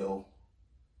episodes ago.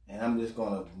 And I'm just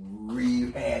going to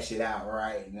rehash it out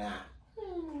right now.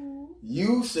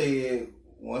 You said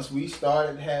once we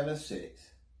started having sex,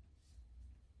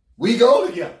 we go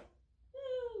together.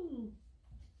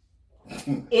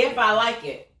 If I like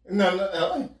it.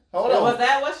 No, hold on. Was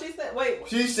that what she said? Wait.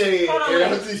 She said,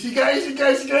 she can't even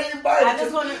bite it. I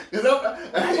just want to, because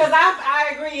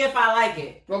I agree if I like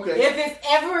it. Okay. If it's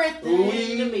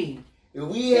everything to me. If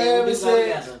we having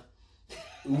sex,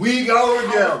 we go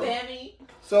together.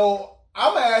 So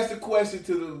I'm gonna ask the question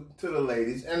to the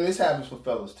ladies, and this happens for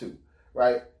fellas too,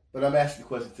 right? but I'm asking the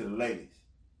question to the ladies.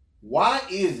 Why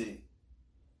is it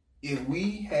if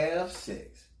we have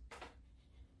sex,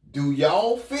 do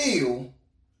y'all feel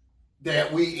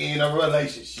that we in a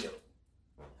relationship?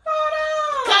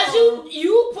 Cause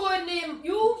you putting in,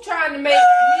 you trying to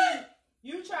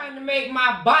make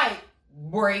my bite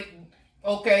break.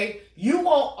 Okay, you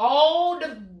want all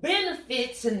the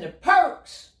benefits and the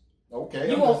perks.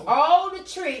 Okay. You want all the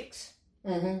tricks,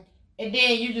 Mm-hmm. and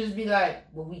then you just be like,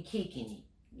 "Well, we kicking it."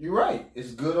 You're right.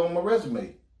 It's good on my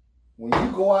resume. When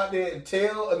you go out there and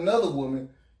tell another woman,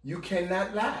 you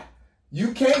cannot lie.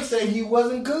 You can't say he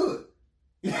wasn't good.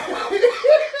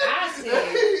 I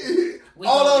said,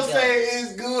 all I'm saying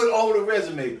is good on the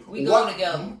resume. We go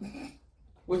together.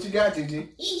 What you got, Gigi?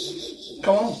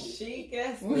 Come on. She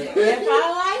guessed it. If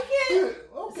I like it.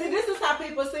 Okay. See, this is how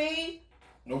people see.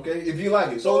 Okay, if you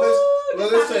like it. So Ooh,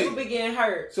 let's this how say people be getting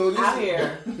hurt so this out is,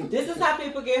 here. This is how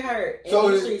people get hurt in So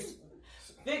the this- streets.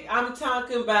 I'm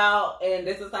talking about, and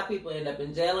this is how people end up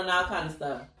in jail and all kind of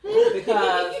stuff.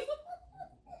 Because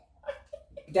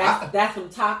that's some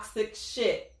toxic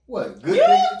shit. What? Good You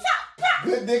nigga?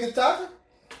 Good nigga talking?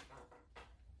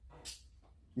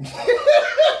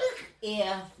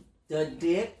 If the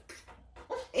dick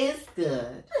is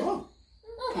good Mhm.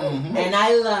 and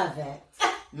I love it,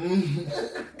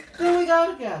 Mhm. then we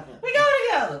go together. We go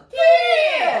together.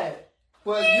 Yeah.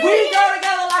 But We go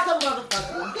together like a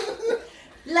motherfucker.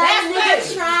 Let That's nigga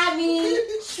baby. try me.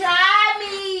 Try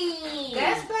me.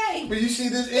 That's baby. But you see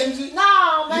this energy?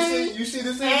 No, man. You see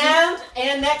this energy?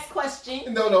 And next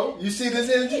question. No. You see this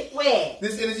energy? Where?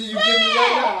 This energy you giving me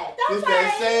right now? Don't This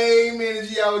that play. same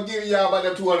energy I was giving y'all about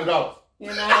that $200. You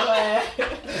know what?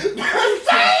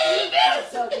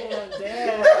 That's so damn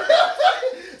dead.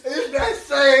 It's that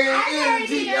same I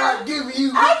energy heard you. I'm giving you.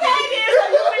 Okay, then, so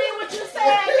you mean what you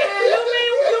said, then.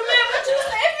 You meant what you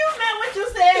said. If you meant what you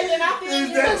said, then I feel It's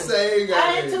you. that same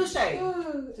I ain't guy. touche.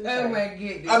 Oh my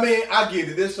goodness. I mean, I get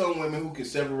it. There's some women who can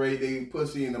separate their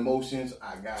pussy and emotions.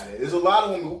 I got it. There's a lot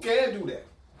of women who can do that.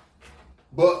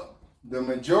 But the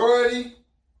majority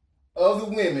of the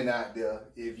women out there,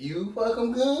 if you fuck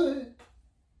them good,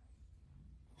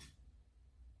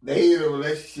 they in a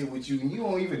relationship with you and you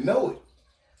don't even know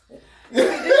it.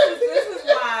 This is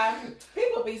why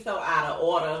people be so out of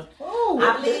order. Oh,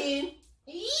 I believe.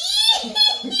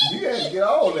 you had to get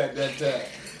all that time.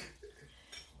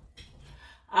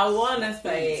 I want to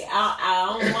say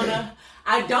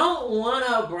I don't want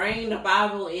to bring the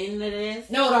Bible into this.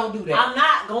 No, don't do that. I'm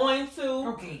not going to.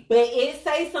 Okay. But it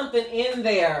says something in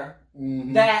there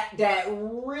Mm-hmm. that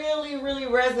really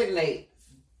resonates.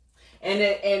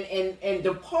 And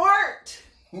depart.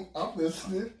 I'm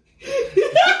listening.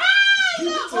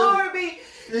 Glory be.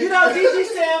 You know, Gigi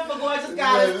stand for gorgeous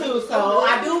goddess too. So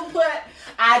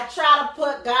I try to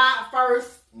put God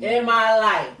first in my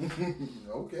life.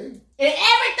 Okay. In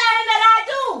everything that I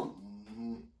do.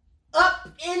 Mm-hmm. Up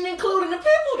and including the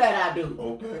people that I do.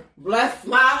 Okay. Bless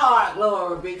my heart,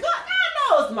 glory be. God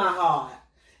knows my heart.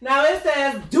 Now it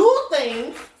says do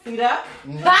things. See that?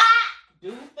 Mhm.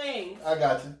 Do things I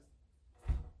got you.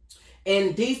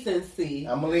 in decency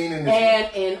I'm leaning this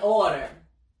way. and in order.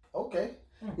 Okay.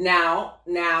 Now,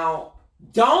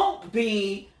 don't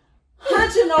be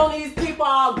hunching on these people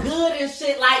all good and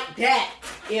shit like that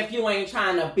if you ain't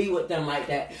trying to be with them like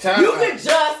that. Time You out. could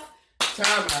just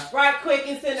Time out. right quick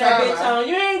and send that Time bitch out. on.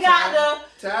 You ain't got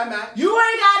to. Time out. You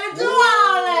ain't got to do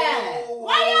all that.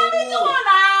 Why y'all be doing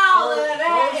all of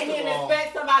that First and of then all-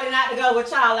 expect somebody not to go with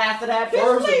y'all after that? Bitch,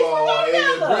 First please, of all, we go in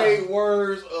the together. great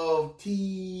words of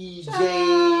T.J.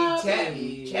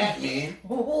 Chapman,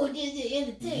 Who is the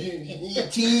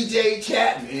entertainment? T.J.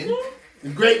 Chapman, the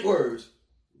great words.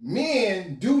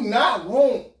 Men do not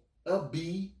want a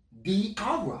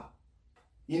BDR.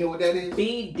 You know what that is?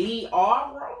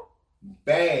 BDR?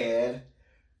 Bad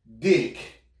dick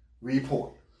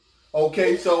report.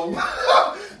 Okay, so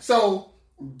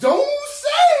don't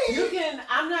say. You can,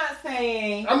 I'm not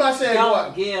saying I'm not saying don't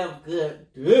what. give good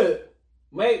dick.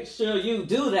 Make sure you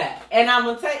do that. And I'm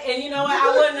going to take, and you know what,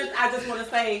 I just want to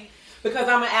say, because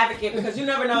I'm an advocate, because you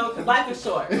never know, because life is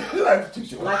short. Life is too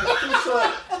short. Life is too short.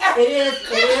 It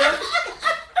is.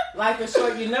 Life is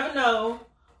short. You never know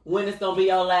when it's going to be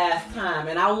your last time.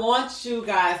 And I want you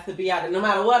guys to be out there, no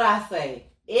matter what I say.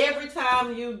 Every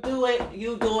time you do it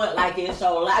like it's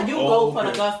your life. You go for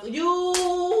the gusto.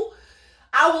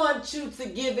 I want you to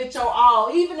give it your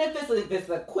all. Even if it's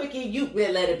a quickie, you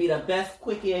better let it be the best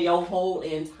quickie of your whole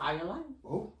entire life.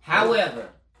 Oh. However,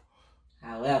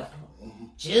 Mm-hmm.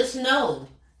 just know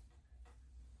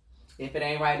if it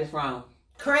ain't right, it's wrong.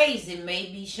 crazy may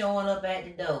be showing up at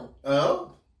the door.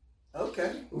 Oh,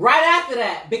 okay. Right after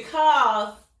that,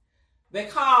 because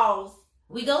because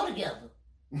We go together.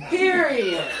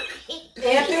 period.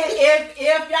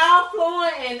 if y'all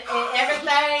fluent and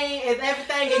everything is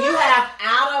everything, and you have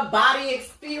out of body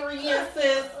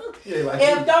experiences, Yeah, like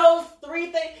if those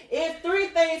three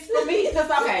things for me, because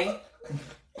okay,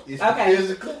 it's okay.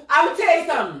 physical. I'm gonna tell you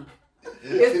something.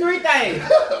 It's three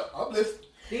things. I'm listening.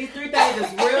 These three things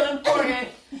is real important,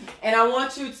 and I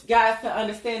want you guys to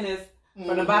understand this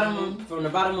from the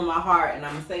bottom of my heart, and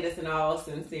I'm gonna say this in all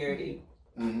sincerity.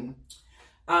 Mm-hmm.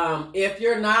 If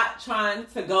you're not trying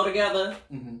to go together,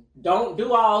 don't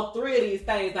do all three of these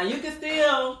things. Now you can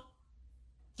still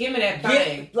Give me that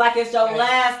thing. get like it's your Okay.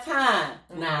 last time.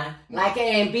 Nah, like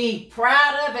and be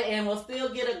proud of it, and will still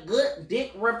get a good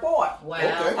dick report. Wow.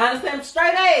 Okay. Understand?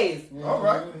 Straight A's. All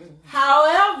right.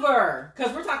 However,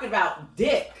 because we're talking about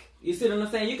dick, you see what I'm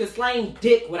saying? You can slang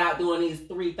dick without doing these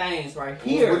three things right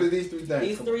here. What are these three things?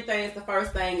 These three things, the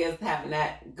first thing is having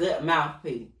that good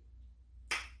mouthpiece.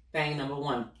 Thing number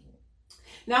one.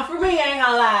 Now, for me, I ain't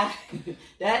gonna lie,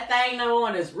 that thing number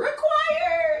one is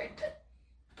required.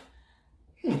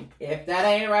 If that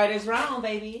ain't right, it's wrong,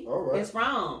 baby. All right. It's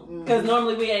wrong. Because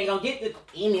normally we ain't gonna get to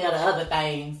any of the other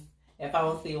things if I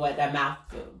don't see what that mouth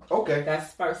do. Okay.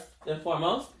 That's first and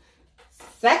foremost.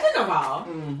 Second of all,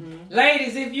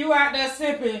 Ladies, if you out there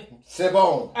sipping, Sip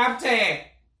on. I'm tagged.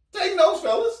 Take notes,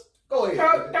 fellas. Go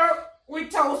ahead. We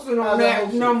toasting How's on that that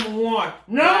whole number one.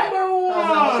 Number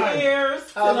How's that one. cheers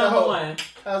to How's that number hoe? one.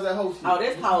 How's that host? Oh,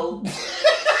 this hoe,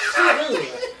 she good.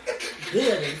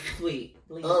 Good and sweet.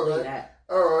 Please All do right. that.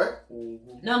 All right.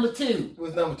 Number two.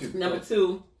 What's number two? Number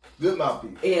two Good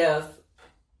mouthpiece. is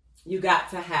you got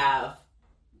to have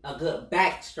a good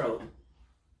backstroke.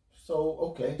 So,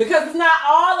 okay. Because it's not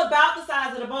all about the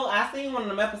size of the boat. I seen one of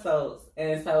them episodes.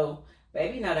 And so,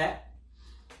 baby, you know that.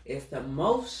 It's the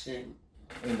motion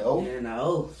You know, in the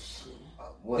ocean.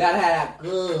 what- Gotta have that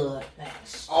good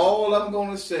backstroke. all I'm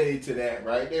going to say to that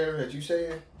right there, that you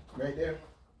said, right there,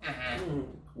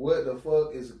 what the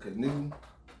fuck is a canoe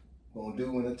going to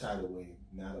do in a tidal wave?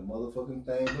 Not a motherfucking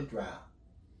thing but drown.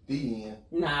 The end.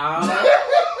 No.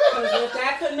 Because if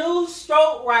that canoe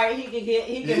stroke right, he can get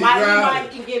in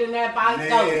that bike.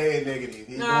 Yeah, negative.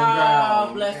 He No, gonna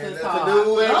drown. bless And his that heart.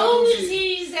 canoe ain't As gonna long do as shit.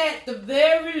 he's at the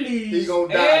very least He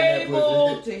gonna die in that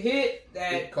able pussy. to hit It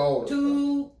that cold.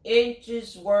 2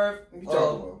 inches worth What you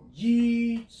talking of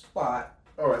G spot.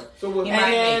 All right. So what's He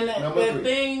might And Number the three.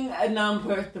 thing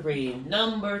number three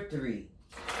Number three.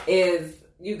 is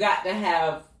you got to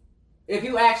have, if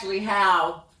you actually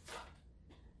have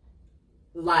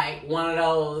like one of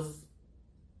those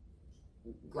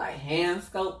like hand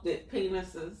sculpted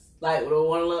penises, like what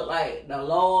want to look like the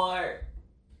Lord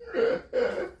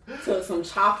took some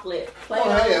chocolate play.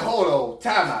 Oh, hey, hold on.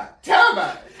 Time out.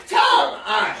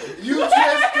 You just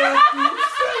can't keep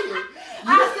saying. I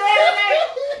said that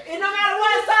it no matter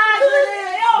what size it is,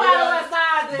 it don't matter what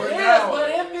size it But is, now- but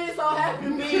if it so happen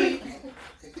to be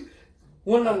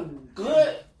one of them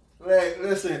good. Hey,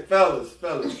 listen, fellas,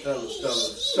 time out.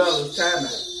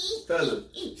 Fellas,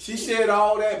 she said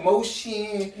all that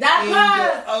motion That's in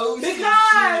the ocean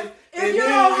because shit, if and you then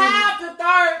don't have the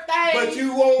third thing, but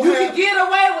you won't you have. can get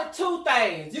away with two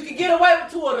things. You can get away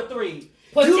with two of the three. You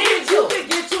Potential. can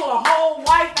get you a whole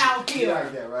wife out You here.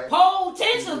 like that, right?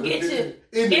 Potential get you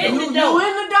In the in door. the You door.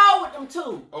 in the door with them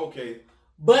two. Okay.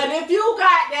 But if you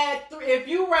got that, if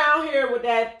you round here with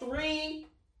that three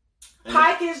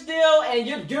package deal, and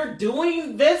you're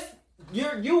doing this,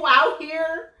 you out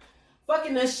here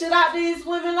fucking the shit out these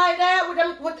women like that with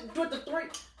them with the three,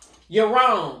 you're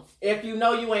wrong. If you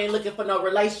know you ain't looking for no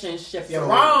relationship, you're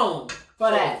wrong for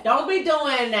that. Don't be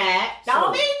doing that.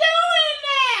 Don't be doing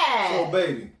that. So,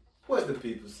 baby, what do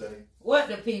people say? What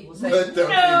the people say? What the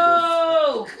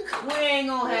No, we ain't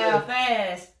gonna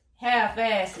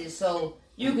half-ass it. So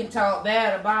you can talk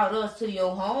bad about us to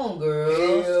your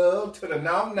homegirls. Hell to the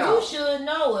nom. You should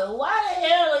know it. Why the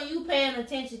hell are you paying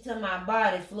attention to my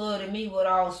body, flooding me with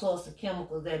all sorts of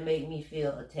chemicals that make me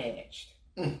feel attached?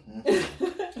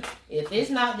 If it's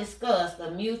not discussed,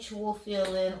 a mutual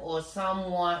feeling, or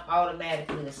someone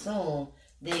automatically assume,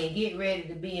 then get ready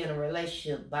to be in a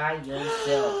relationship by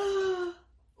yourself.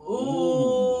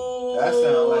 Ooh, that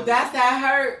sound like- that's that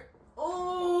hurt.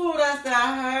 Ooh, that's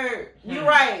that hurt. You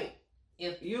right.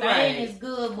 If You thing right. is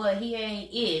good, but he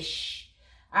ain't ish,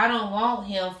 I don't want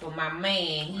him for my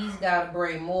man. He's got to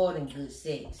bring more than good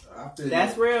sex. I feel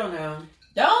That's you. real now.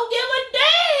 Don't give a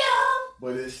damn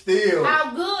But it's still.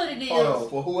 how good it is. Hold on,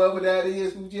 for whoever that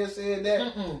is who just said that,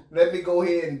 Mm-mm. let me go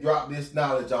ahead and drop this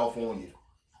knowledge off on you.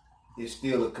 It's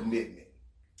still a commitment.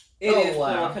 It Oh, is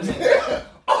wow. still a commitment.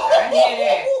 I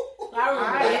hear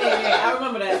that. I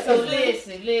remember that. So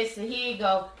listen, here you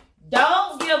go.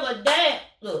 don't give a damn.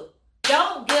 Look,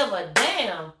 don't give a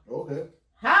damn Okay.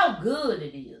 how good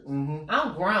it is. Mm-hmm.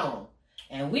 I'm grown.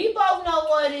 And we both know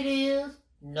what it is.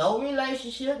 No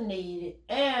relationship needed.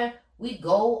 And we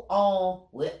go on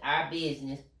with our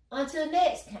business until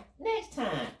next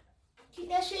time. Keep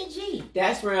that shit G.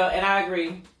 That's real, and I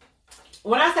agree.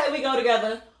 When I say we go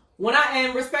together, when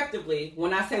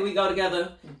I say we go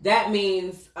together, that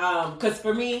means, because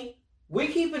for me, we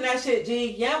keeping that shit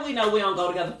G. Yeah, we know we don't go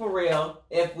together for real.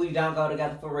 If we don't go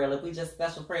together for real, if we just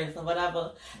special friends or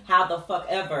whatever, how the fuck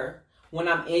ever. When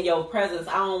I'm in your presence,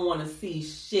 I don't want to see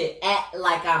shit act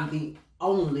like I'm the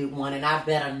only one, and I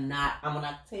better not. I'm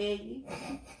gonna tell you.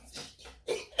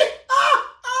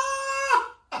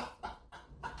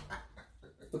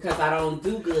 Because I don't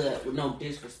do good with no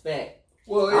disrespect.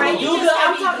 Well, Right, You you good? just I'm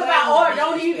gotta be talking good about, with or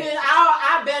don't disrespect. even,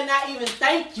 I better not even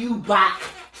thank you by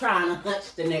trying to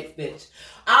hunch the next bitch.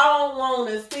 I don't want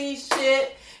to see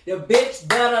shit. The bitch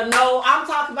better know. I'm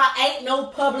talking about ain't no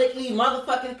publicly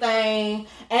motherfucking thing.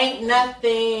 Ain't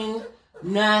nothing.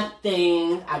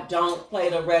 I don't play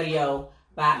the radio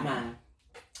by mine.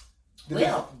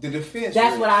 the defense.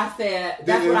 That's what I said.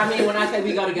 That's what I mean when I say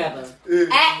we go together.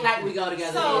 Act like we go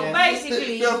together. So yeah.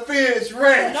 basically, The defense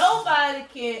rest. nobody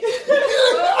can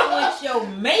fuck with your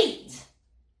mate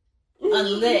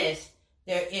unless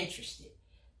they're interested.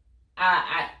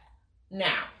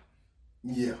 Now,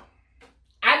 Yeah.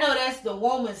 I know that's the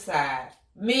woman's side.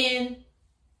 Men,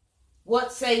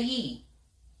 what say ye?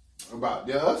 About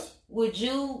us?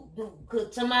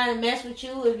 Could somebody mess with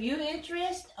you if you're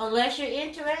interested? Unless you're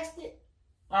interested?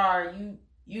 Or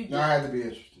you No, I have to be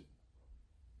interested.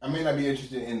 I may not be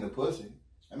interested in the pussy.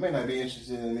 I may not be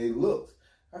interested in their looks.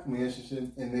 I can be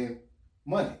interested in their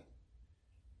money.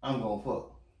 I'm gonna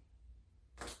fuck.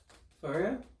 For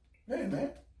real? Hey,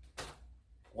 man.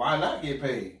 Why not get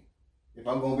paid? If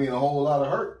I'm gonna be in a whole lot of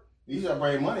hurt, at least I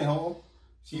bring money home.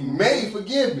 She may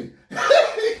forgive me.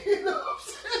 You know what I'm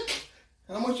saying?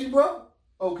 How much you brought?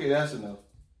 Okay, that's enough.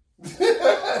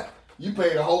 You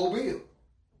paid the whole bill.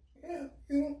 Yeah,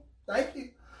 thank you.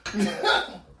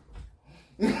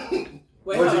 Wait,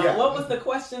 What hold you on. got? What was the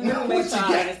question? Let me What make you sure I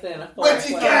got? understand. What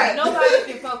you got?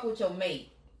 Nobody can fuck with your mate.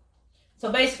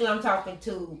 So basically, I'm talking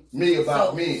to Me about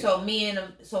so, me. So men,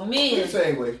 The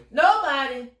same way.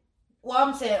 nobody. Well,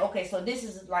 I'm saying, okay, so this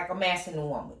is like a man and a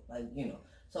woman, like, you know.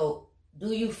 So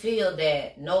do you feel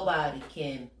that nobody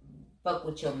can fuck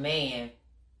with your man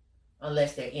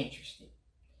unless they're interested?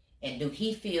 And do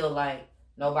he feel like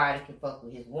nobody can fuck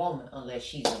with his woman unless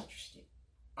she's interested?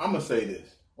 I'm gonna say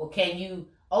this. Or can you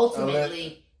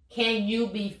ultimately can you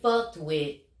be fucked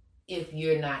with if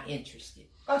you're not interested?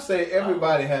 I say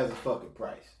everybody has a fucking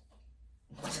price.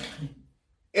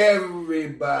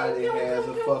 Everybody has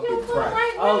a fucking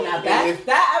price. Oh, now that's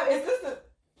that. Is this a?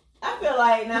 I feel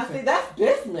like now. See, that's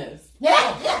business. Yeah.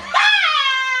 Are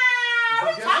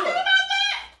we talking about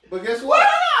that? But guess No, what?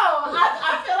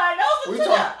 I feel like We those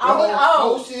are talk two.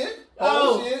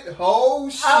 whole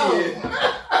shit.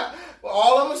 Well,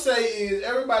 all I'm gonna say is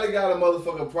everybody got a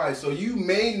motherfucking price, so you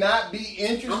may not be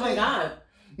interested. Oh my god!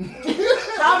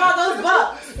 How about those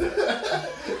bucks?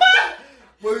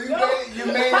 Well, you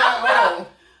may not.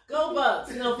 Go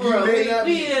Bucks! No, for You real. may not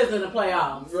We be- is in the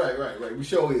playoffs. Right. We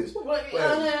sure is. What?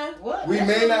 What? We That's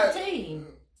may your not- team.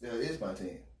 Yeah, it's my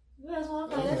team. That's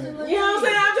what I'm saying. That's your You know what I'm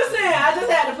saying? I'm just saying. I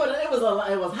just had to put it. It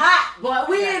was hot, but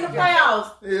we in the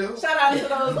playoffs. Yeah. Shout out to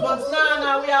those Bucks.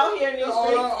 No, we out here in these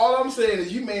streets. All I'm saying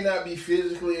is you may not be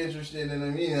physically interested in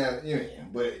them,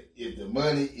 but if the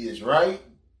money is right,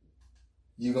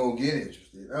 you're going to get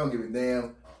interested. I don't give a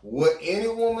damn what any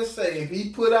woman say. If he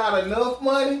put out enough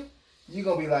money, you're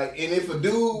going to be like, and if a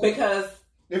dude... Because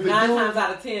If 9 a dude, times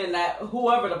out of 10, that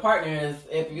whoever the partner is,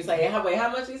 if you say, wait, how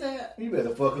much he said? you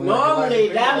better fucking... Normally,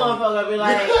 that motherfucker be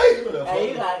like, You better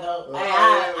hey, you fucking- gotta go.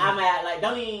 Hey, I'm at, like,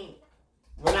 don't even,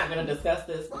 we're not gonna discuss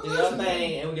this. Do your Listen,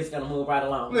 thing, and we're just gonna move right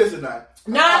along. Listen now.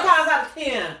 9 times out of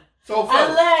 10, So,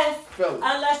 fellas.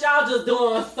 unless y'all just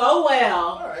doing so well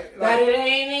All right. that Like, it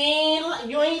ain't,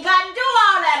 you ain't got to do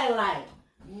all that in life.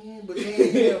 but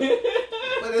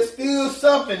there's still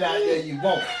something out there you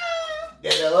want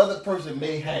that the other person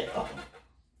may have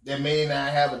that may not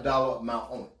have a dollar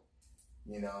amount on it.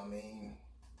 You know what I mean?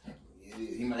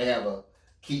 He might have a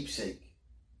keepsake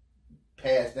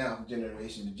passed down from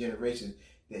generation to generation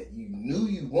that you knew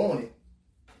you wanted,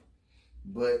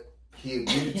 but he'll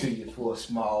give it to you for a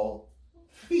small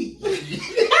fee.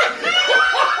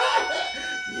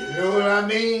 You know what I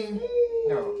mean?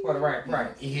 No, for the right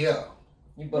price. Yeah.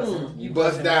 You busting. You You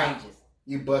bust busting down. ranges.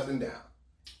 You busting down.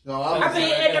 So I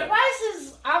mean, and the price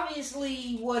is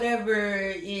obviously whatever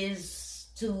is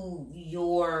to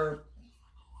your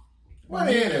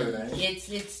Money ain't everything.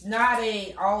 It's not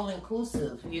a all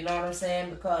inclusive. You know what I'm saying?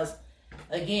 Because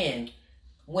again,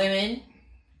 women,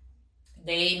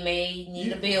 they may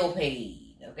need a bill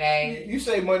paid. Okay. You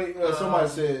say money. Somebody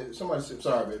said.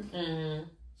 Sorry, baby. Mm-hmm.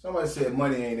 Somebody said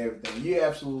money ain't everything. You're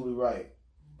absolutely right.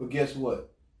 But guess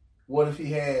what? What if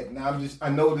he had? Now I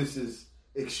know this is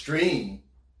extreme,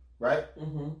 right?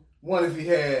 Mm-hmm. What if he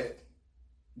had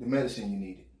the medicine you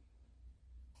needed?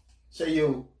 Say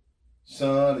your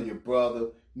son or your brother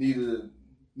needed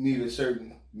a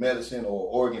certain medicine or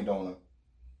organ donor.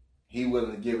 He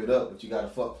willing to give it up, but you gotta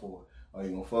fuck for it. Are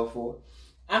you gonna fuck for it?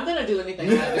 I'm gonna do anything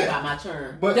I gotta do by my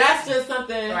turn. But that's just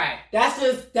something. Right. That's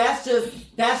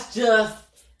just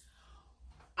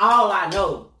all I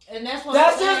know. And that's what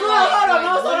That's just hold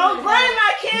on. So don't bring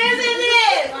my kids in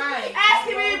this. Right.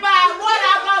 Asking me about what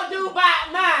I'm gonna do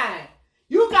about mine.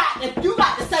 You got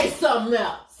to say something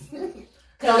else.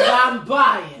 Cause I'm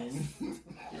biased.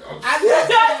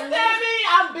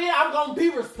 I'm gonna be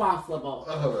responsible.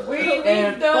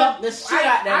 And fuck the shit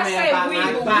out that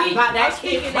man about that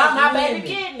kid, about my baby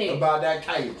kidney. About that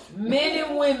case. Men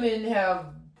and women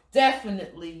have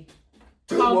definitely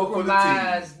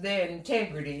compromised their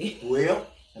integrity. Well,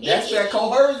 that's that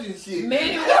coercion shit. Men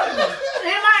and women.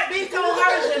 It might be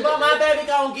coercion, but my baby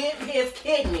gonna get his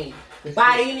kidney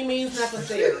by any means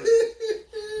necessary.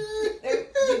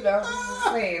 You know,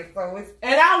 I'm saying, so it's...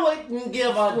 And I wouldn't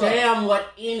give a damn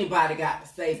what anybody got to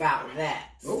say about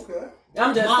that. Okay.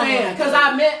 I'm just saying, because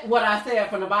I meant what I said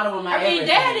from the bottom of my head. I mean,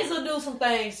 daddies will do some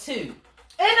things too. And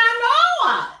I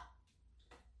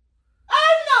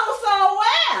know so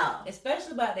well.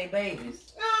 Especially about their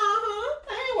babies. I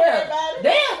ain't worried about it.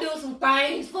 They'll do some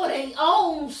things for their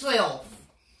own self.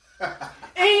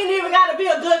 Ain't even got to be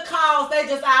a good cause. They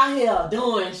just out here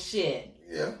doing shit.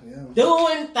 Yeah.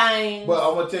 Doing things. But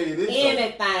I'm gonna tell you this.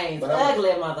 Anything. Ugly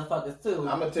motherfuckers too.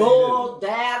 I'm gonna tell Bull,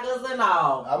 daggers and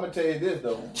all. I'm gonna tell you this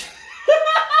though.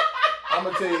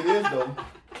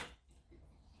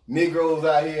 Negroes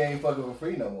out here ain't fucking for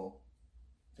free no more.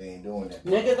 They ain't doing that.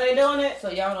 Niggas ain't doing it. So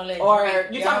y'all don't let. Or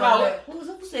Drake, you talking about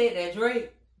who said that?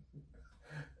 Drake.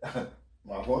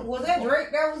 My point. Was that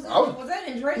Drake? Was that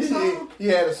in Drake's song? He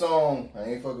had a song. I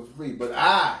ain't fucking for free, but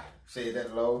I said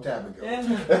that a long time ago.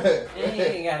 You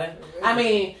ain't gotta. I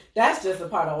mean, that's just a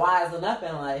part of wising up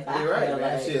in life. You're right, man.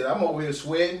 Like. Shit, I'm over here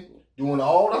sweating, doing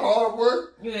all the hard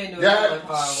work. You ain't doing all the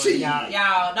hard work,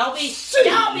 y'all. Don't be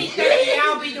thinking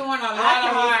y'all be doing a lot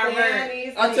of hard work.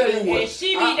 I tell you what. And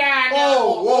she be down there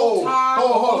hold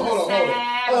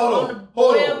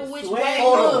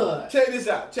on. Check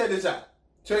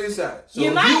this out. So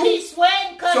you might be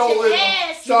sweating because your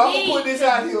ass. So I'm gonna put this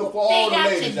out here for all the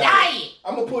ladies.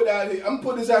 I'm gonna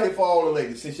put this out here for all the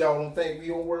ladies. Since y'all don't think we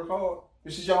don't work hard,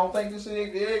 since y'all don't think this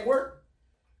ain't work,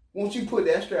 won't you put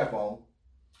that strap on?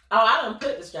 Oh, I done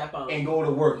put the strap on. And go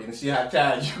to work and see how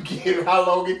tired you get, how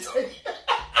long it takes.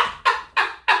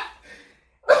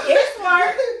 It's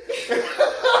work.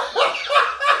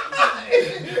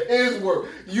 It's work.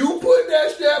 You put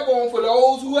that strap on for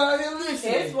those who out here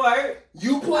listening. It's work.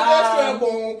 You put that strap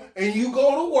on and you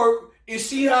go to work and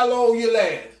see how long you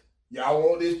last. Y'all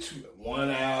want this 1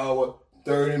 hour,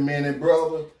 30-minute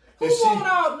brother? Who want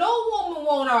all? No woman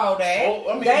want all that. Oh,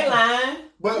 I mean, they lying.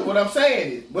 But what I'm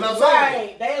saying is,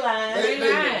 right, they lying.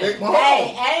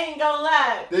 Hey, I ain't gonna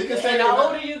lie. They can say the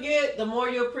older you get, the more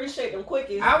you appreciate them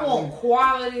quickies. I want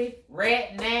quality,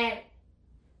 rat nat,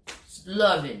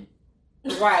 loving.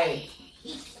 Right.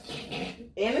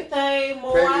 Anything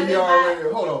more? Baby, you already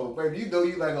hold on, baby. You know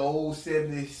you like an old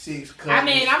 76 couple. I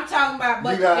mean, I'm talking about,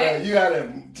 but you gotta.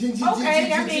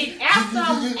 Okay, I mean,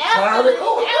 after you.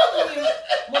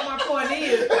 But my point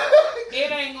is,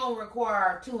 it ain't gonna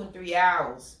require 2 and 3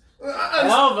 hours.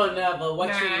 Never. What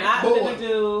you're not gonna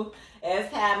do is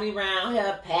have me around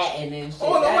here patting and shit.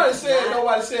 Oh, nobody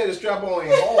said the strap on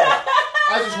ain't hard.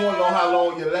 I just want to know how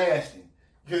long you're lasting.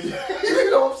 You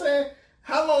know what I'm saying?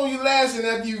 How long you lasting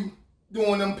after you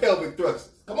doing them pelvic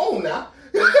thrusters? Come on now.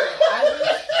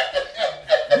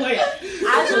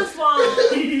 I just want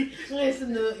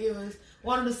listen to it was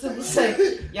one of the simple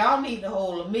say, y'all need to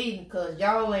hold a meeting because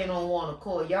y'all ain't on one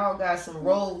accord. Y'all got some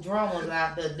road drummers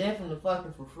out there definitely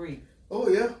fucking for free. Oh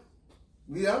yeah.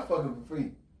 We are fucking for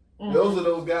free. Mm-hmm. Those are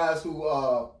those guys who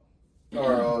are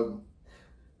I'm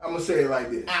gonna say it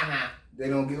like this. Uh-huh. They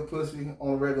don't get pussy on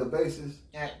a regular basis,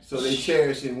 so they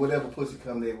cherish it whatever pussy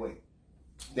come their way.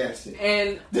 That's it.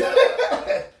 And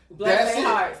bless their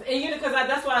hearts. And because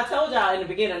that's what I told y'all in the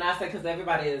beginning. I said because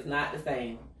everybody is not the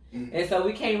same, and so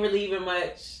we can't really even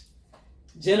much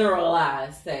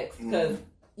generalize sex because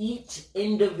each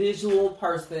individual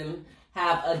person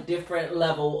have a different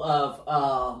level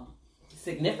of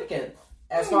significance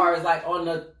as far as like on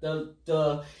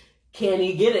the can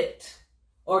he get it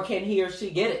or can he or she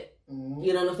get it? Mm-hmm.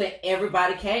 You know what I'm saying?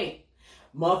 Everybody can't.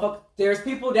 Motherfucker, there's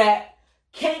people that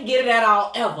can't get it at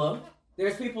all ever.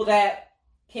 There's people that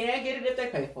can get it if they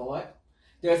pay for it.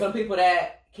 There's some people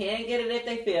that can get it if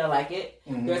they feel like it.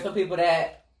 Mm-hmm. There's some people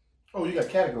that Oh, you got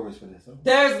categories for this, huh?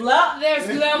 there's levels.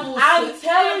 I'm to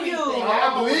telling you. everything.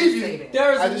 I believe you. say that.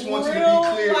 there's I just want you to real be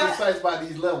clear and life- concise about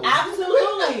these levels.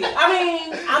 Absolutely. I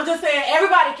mean, I'm just saying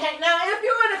everybody can't. Now, if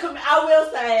you're in a, I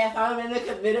will say, if I'm in a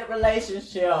committed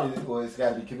relationship, Well, it's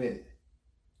got to be committed.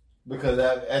 Because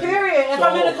I period. If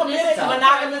I'm in a This committed is so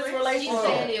monogamous different. She relationship,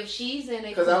 said if she's in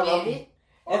a 'Cause I'm- committed,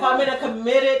 if I'm in a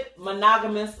committed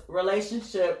monogamous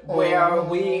relationship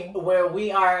where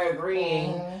we are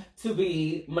agreeing to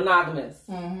be monogamous,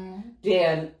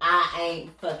 then I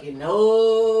ain't fucking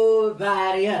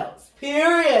nobody else.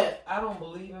 Period. I don't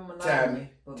believe in monogamy.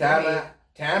 but go Time ahead. out.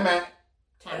 Time out.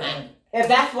 Time out. If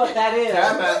that's what that is.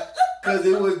 Time out. Because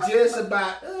it was just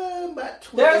about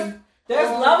 20. There's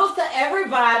levels to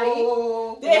everybody.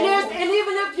 Oh, And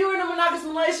even if you're in a monogamous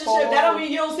relationship, that don't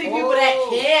mean you don't see people that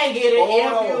can get it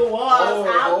if you was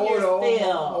out here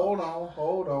still. Hold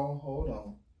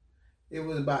on. It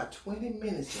was about 20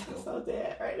 minutes I'm ago. so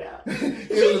dead right now.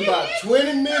 It was about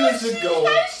 20 minutes ago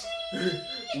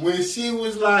when she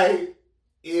was like,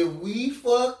 if we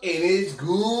fuck and it's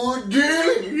good,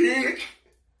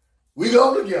 we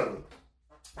go together.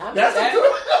 That's a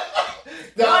good.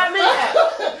 No, I meant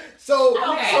that. So, Okay,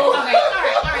 all right.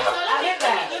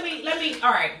 So let me.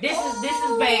 All right, this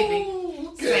is baby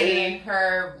saying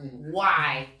her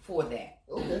why for that.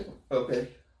 Okay.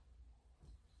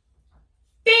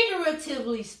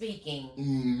 Figuratively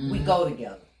speaking, we go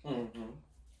together. Mm-hmm.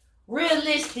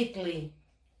 Realistically,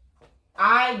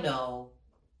 I know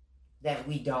that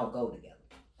we don't go together,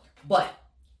 but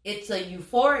it's a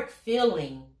euphoric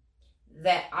feeling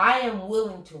that I am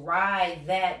willing to ride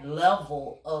that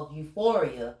level of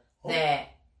euphoria.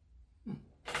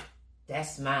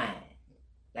 That's mine.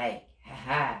 Like,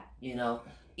 haha, you know.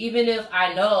 Even if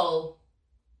I know,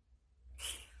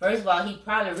 first of all, he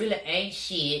probably really ain't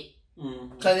shit.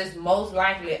 Because it's most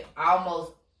likely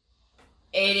almost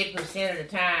 80% of the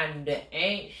time the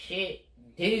ain't shit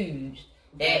dudes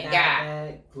that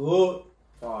got good.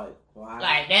 Wow.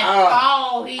 like that's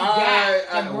all he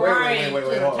got to bring wait, to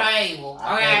the hold on. table.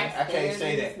 Okay? I can't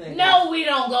say that. No, we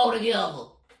don't go together.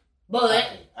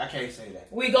 But I can't say that.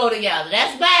 we go together.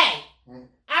 That's bad.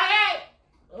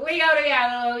 Okay? We go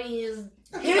together.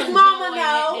 His mama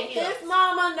know. His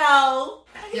mama know.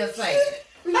 Just saying.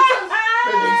 Baby, you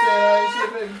said I ain't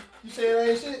shit, baby. You said I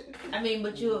ain't shit? I mean,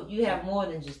 but you have more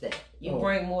than just that. You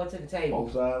bring more to the table.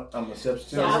 So I'm a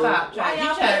substitute. So how about Why try?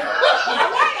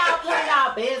 y'all putting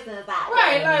y'all business out?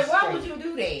 Right, like why would you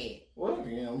do that? Well,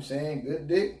 you know what I'm saying? Good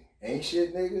dick. Ain't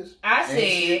shit niggas. I said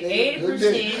Ain't shit, niggas. Good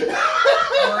 80% dick.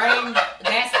 bring.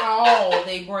 That's all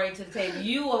they bring to the table.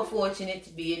 You are fortunate to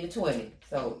be in the 20s,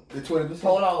 so The 20%.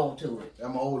 hold on to it.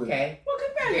 I'm older. Okay. Well,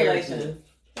 congratulations.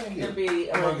 Thank To you. be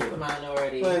amongst the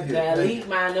minority, Thank you. the elite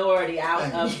minority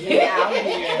out of here.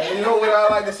 And you know what I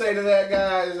like to say to that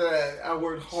guy is that I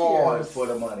worked hard Cheers. for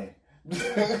the money.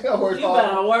 I worked You hard.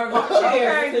 better work hard.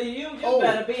 Cheers to you. You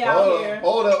better be out hold here. Up,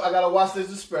 hold up, I gotta watch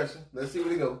this expression. Let's see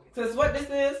where it go. Cause what this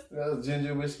is,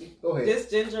 Ginger whiskey. Go ahead. this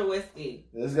ginger whiskey.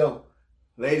 Let's go.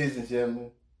 Ladies and gentlemen,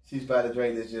 she's about to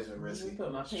drink this ginger Let whiskey. me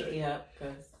put my pinky up,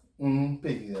 cause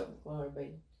Pick it up. glory be.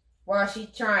 While she's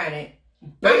trying it,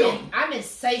 Bam! I'm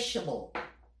insatiable.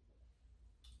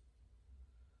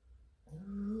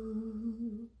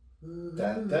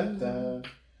 Dun, dun, dun.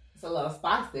 It's a little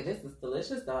spicy. This is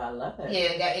delicious, though. I love it.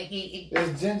 Yeah, that it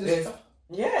It's ginger.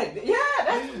 Yeah.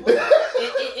 That's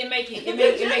make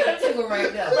it tingle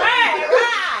right there.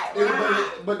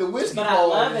 right. But the whiskey But I part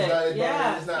love is it. not-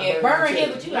 Yeah. it's not Yeah, burning burn the here,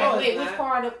 chicken. but you No, like, it's wait, which not.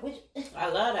 part of which? I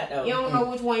love that though. You don't know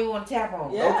which one you want to tap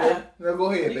on. Yeah. Okay. Now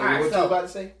go ahead, baby. All right, what so- you about to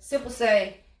say? Simple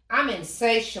say, I'm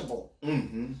insatiable.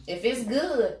 Mm-hmm. If it's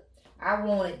good, I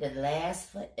want it to last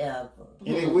forever.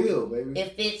 And it will, baby.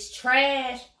 If it's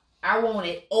trash, I want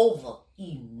it over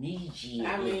immediately.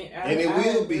 I mean, And it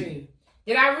will be. agree.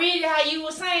 Did I read it how you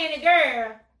were saying it,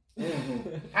 girl?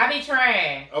 Mm-hmm. I be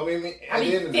trying. I mean, I at the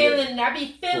be end of the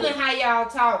day, feeling how y'all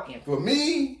talking. for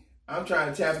me, I'm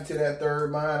trying to tap into that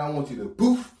third mind. I want you to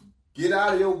poof, get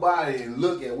out of your body and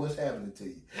look at what's happening to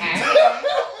you.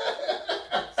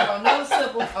 So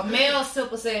a male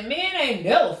simple said, men ain't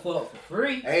never fuck for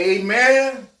free.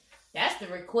 Amen. That's the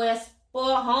request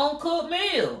for a home cooked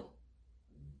meal.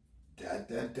 That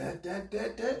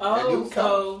Oh, do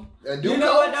so that do you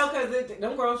know what count. though? Because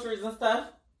them groceries and stuff,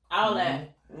 all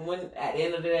that. When at the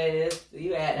end of the day,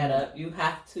 you add that up. You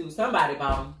have to somebody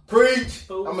bomb. Preach.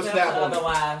 Food I'm gonna stamps snap on it.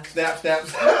 otherwise. Snap.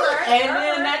 And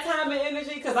then that time and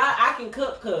energy, because I can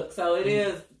cook, so it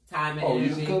is time and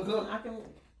energy. You can cook? I can.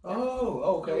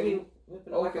 Oh, okay.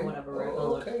 Okay. Whatever.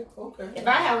 Regular. Okay. If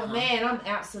I have a man I'm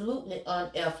absolutely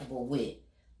uneffable with,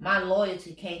 my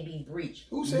loyalty can't be breached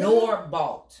Who said nor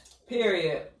bought.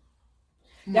 Period.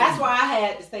 That's why I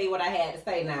had to say what I had to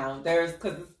say now. There's,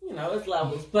 because, it's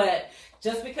levels. But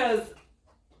just because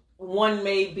one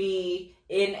may be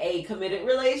in a committed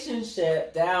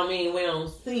relationship, that don't mean we don't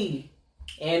see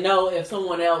and know if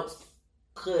someone else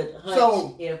could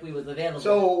hunch if we was available.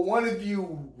 So, what if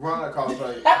you run across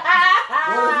like...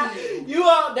 you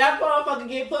want that motherfucker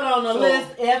get put on the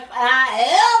list if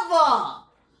I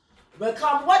ever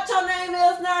become what your name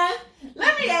is now?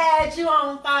 Let me add you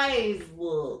on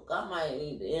Facebook. I might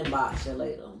need to inbox you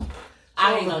later.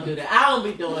 I ain't gonna do that. I don't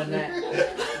be doing that.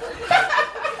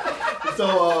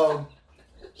 So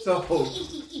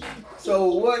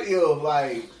what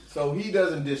if so he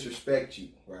doesn't disrespect you,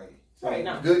 right? Right,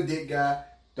 no. Good dick guy,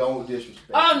 don't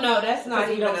disrespect. Oh no, that's not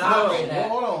even an option.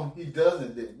 Hold on, he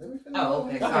doesn't. Let me finish. Oh,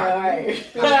 okay.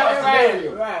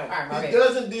 Right. He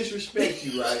doesn't disrespect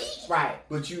you, right? Right.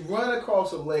 But you run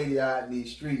across a lady out in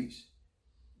these streets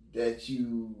that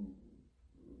he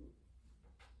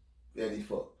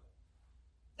fucked.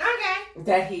 Okay.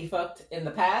 That he fucked in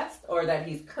the past, or that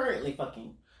he's currently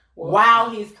fucking while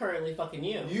he's currently fucking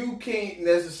you. You can't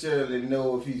necessarily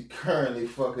know if he's currently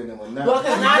fucking him or not. Well,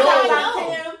 because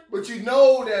not but you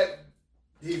know that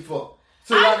he fucked.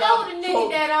 So I know the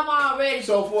nigga that I'm already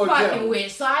fucking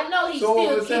with, so I know he's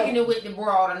still kicking it with the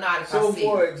broad or not.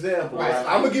 For example,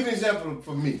 I'm gonna give you an example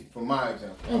for my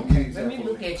example. Let me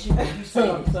look at you when you say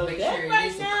this to make sure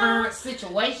it's a current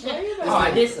situation.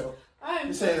 Oh, this a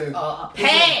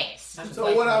pass.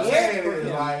 So what I'm saying is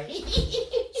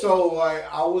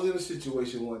I was in a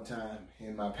situation one time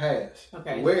in my past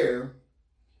where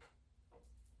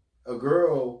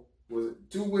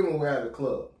two women were at a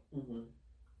club. Mm-hmm.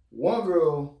 One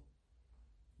girl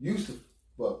used to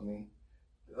fuck me.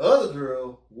 The other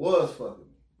girl was fucking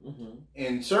me. Mm-hmm.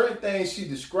 And certain things she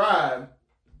described,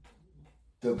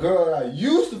 the girl I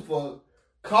used to fuck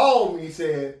called me and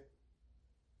said,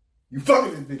 "You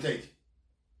fucking this bitch, ain't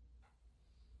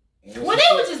you?" Well,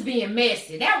 they were just being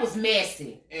messy. That was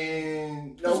messy.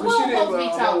 And no, she didn't.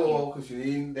 Because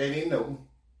they didn't know.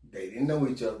 They didn't know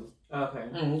each other. Okay.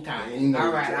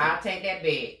 All right, I'll take that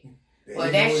back.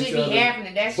 Well, that should be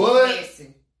happening. That should be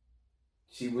messy.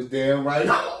 She was damn right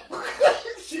on.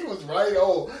 She was right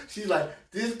on. She's like,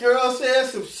 this girl said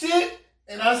some shit,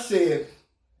 and I said,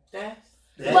 but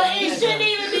it shouldn't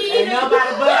even be ain't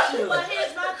nobody but you. But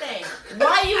here's my thing.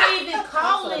 Why you even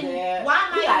calling? Why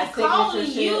am I even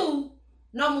calling you?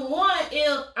 Number one,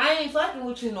 if I ain't fucking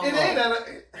with you no more.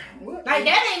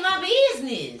 That ain't my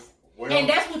business. Well, and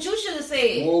that's what you should have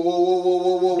said.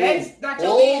 Whoa. That's not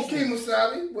your business.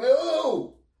 Kemosabe.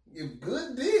 Whoa. You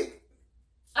good dick.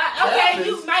 Okay,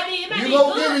 you might be good,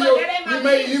 but that ain't my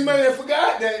business. You may have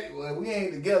forgot that. Well, we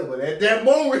ain't together, but at that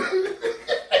moment.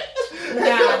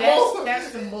 Nah,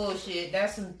 that's some bullshit.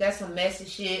 That's some messy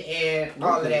shit and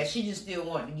all of that. She just still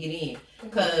wanted to get in.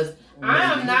 Because I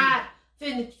am not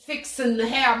fixing to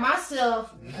have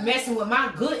myself messing with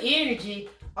my good energy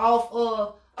off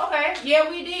of, okay, yeah,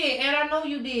 we did, and I know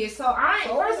you did. So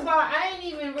first of all, I ain't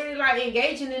even really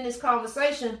engaging in this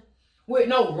conversation with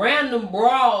no random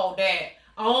broad that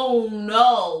I don't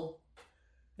know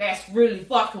that's really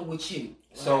fucking with you.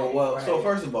 So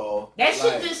first of all, that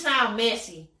shit just sound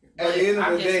messy. At the end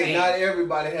of the day, not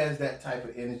everybody has that type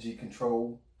of energy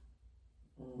control,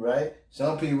 right?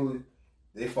 Some people,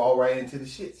 they fall right into the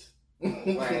shits.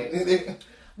 Right.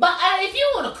 But if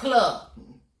you in a club,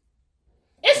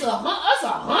 it's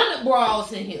 100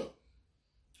 bras in here.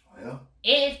 Well,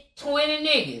 it's 20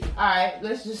 niggas. All right,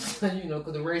 let's just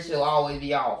because the ratio always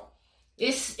be off.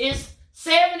 It's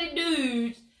 70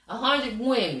 dudes, 100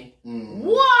 women. Mm-hmm.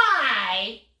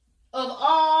 Why, of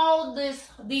all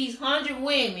these 100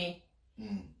 women,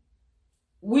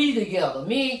 we together?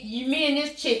 Me and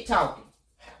this chick talking.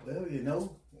 Well,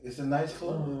 it's a nice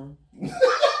club. Mm-hmm.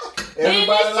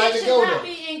 Everybody like to go there. Not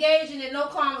be engaging in no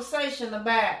conversation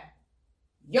about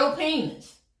your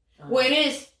penis when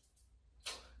it's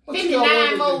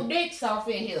 59 more dicks off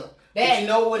in here.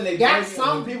 When they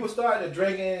when people start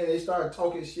drinking and they start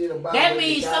talking shit about that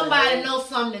means somebody knows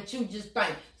something that you just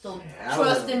think. So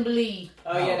trust and believe.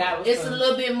 Oh yeah, that was. It's a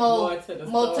little bit more to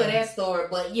that story,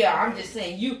 but yeah, I'm just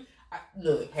saying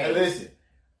look. Hey, listen,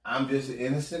 I'm just an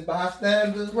innocent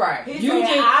bystander. Right. He You said,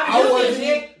 just, I I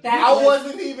wasn't,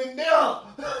 wasn't even there.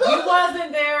 You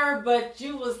wasn't there, but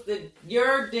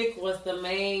your dick was the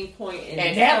main point in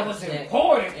and the that was subject.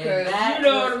 important And because that you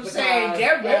know what was I'm saying.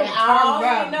 because- They were and all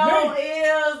talking we know about me.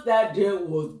 is that dick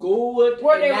was good.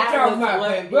 What and they were that talking was about, what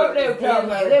baby? What they were was talking in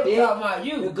about? the They were dick- talking about The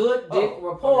you. good dick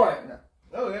report.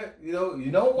 Oh yeah, you know You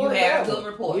what? had a good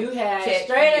report. You had Check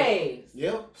straight for you. A's.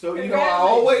 Yep. So I Congratulations.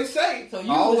 always say. So I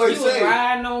you always was say.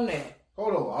 riding on that.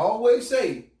 Hold on. I always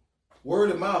say,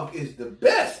 word of mouth is the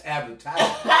best advertising.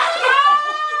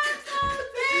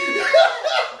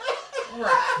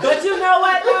 Right. But you know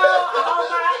what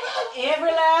though?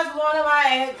 Every last one of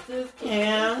my exes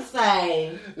can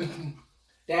say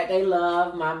that they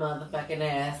love my motherfucking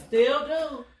ass. Still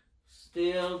do.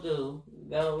 Still do.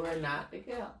 Though we're not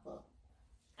together.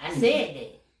 I said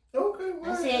that. Okay.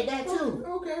 I said that too.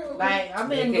 Okay. Like I've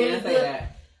They been can't really say good.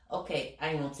 that. Okay, I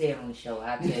ain't gonna say it on the show.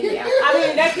 I'll tell you. I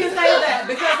mean, they can say that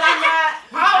because I'm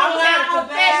not a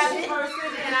bad confession. person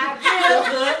and I feel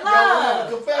good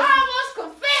love. I almost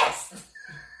confessed.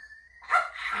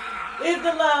 If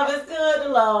the love is good, the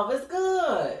love is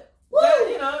good. Woo! But,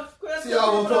 you know, Chris, See, I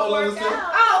almost don't told her work to say-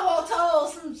 out. I almost told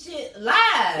some shit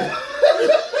live.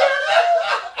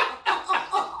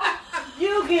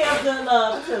 You give good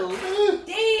love too.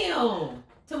 Damn.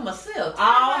 To myself. To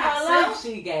All her myself. life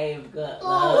she gave good love.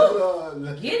 Oh,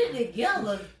 Lord. Get it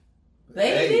together,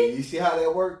 Hey, baby. you see how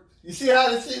that worked? You see how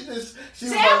this shit is? She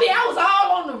was Tell like- me I was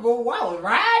all on the road. I was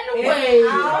riding It's away.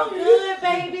 all good,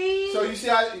 baby. So you see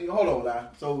how? Hold on now.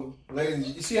 So,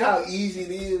 ladies, you see how easy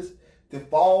it is to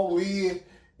fall in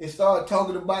and start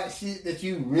talking about shit that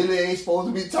you really ain't supposed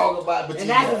to be talking about. But And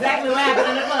you that's know. exactly what happened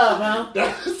in the club, huh?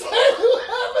 That's exactly what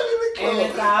happened in the club. And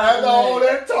it's all After all good.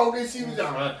 that talking, she was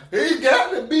like, "He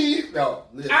got to be." No,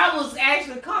 listen. I was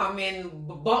actually commenting,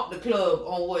 bumped the club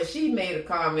on what she made a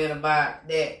comment about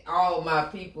that all my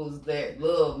peoples that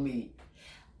love me.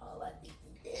 All I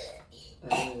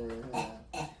need.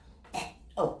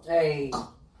 Oh. Hey.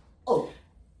 Oh.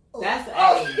 That's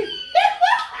Oh.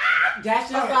 A.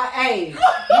 That's just like A. You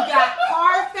got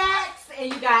Carfax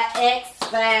and you got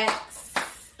X-Fax.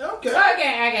 Okay.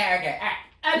 Okay.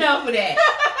 Enough of that.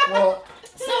 Well,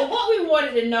 So what we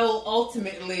wanted to know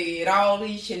ultimately and all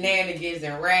these shenanigans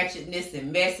and ratchetness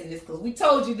and messiness, because we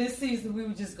told you this season we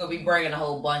were just going to be bringing a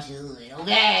whole bunch of hood.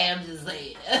 Okay, I'm just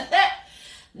saying.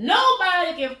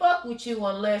 Nobody can fuck with you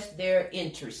unless they're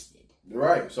interested.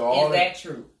 right. So all Is that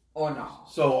true or not?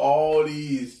 So all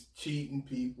these cheating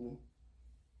people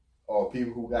or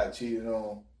people who got cheated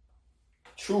on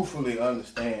truthfully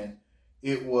understand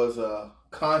it was a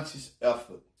conscious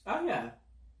effort Oh, yeah.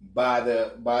 by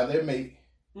their mate,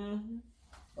 Mm-hmm.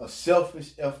 a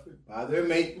selfish effort by their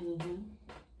mate Mm-hmm.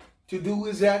 to do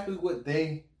exactly what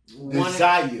they Wanted-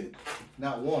 desired,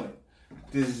 not wanted,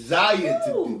 desired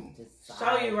to do.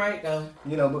 Show you right, though.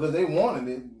 You know, because they wanted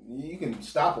it. You can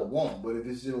stop a want, but if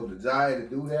it's your desire to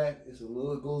do that, it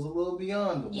goes a little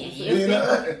beyond the want. Yeah. You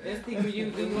know? It's deeper.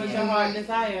 You do what your heart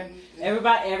desire.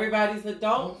 Everybody's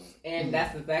adults, and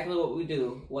that's exactly what we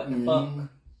do. What the fuck And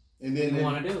we then,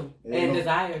 want to do and and then-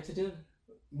 desire to do.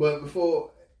 but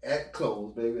before at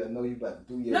close, baby, I know you about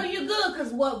to do your. No, you're good,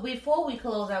 because before we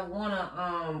close, I want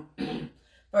to,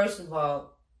 first of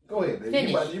all, Go ahead, baby.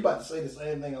 Finish. You about to say the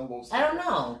same thing I'm going to say. I don't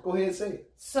know. Go ahead and say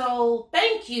it. So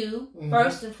thank you,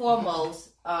 first and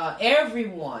foremost,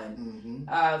 everyone,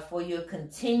 for your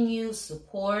continued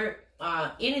support.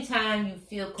 Anytime you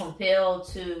feel compelled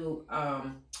to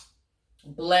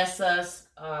bless us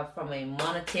from a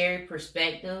monetary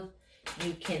perspective,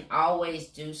 you can always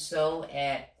do so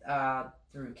at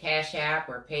through Cash App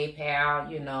or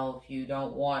PayPal. You know, if you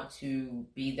don't want to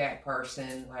be that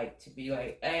person, like to be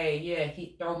like, hey, yeah,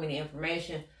 he throw me the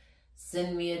information,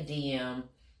 send me a DM.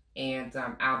 And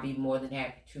I'll be more than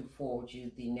happy to forward you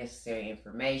the necessary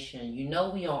information. You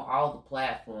know, we on all the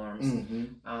platforms.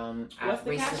 What's I've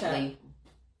the Cash recently,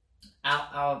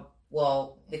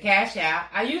 well, the Cash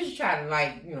App. I usually try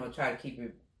to try to keep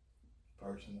it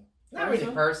Personal. not really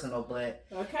personal, but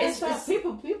Okay, It's-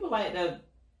 people like to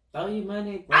throw you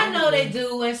money. I know they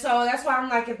do, and so that's why I'm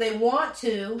like, if they want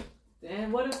to,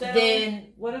 And what if they?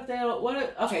 then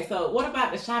Okay, so what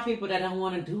about the shy people that don't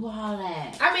want to do all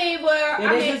that? I mean,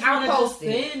 Yeah, I'll post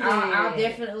it. send I'll it.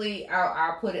 definitely,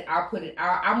 I'll put it.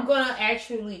 I'm gonna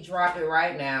actually drop it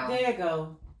right now. There you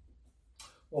go.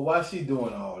 Well, while she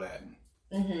doing all that,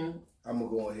 Mm-hmm. I'm going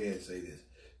to go ahead and say this.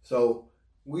 So,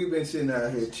 we've been sitting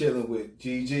out here chilling with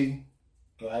Gigi,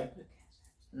 right?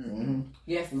 Mm-hmm.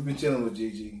 Yes. We've been chilling with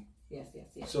Gigi. Yes.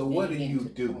 So, what do you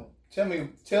do? Tell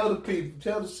the people,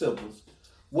 tell the siblings,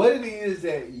 what it is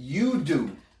that you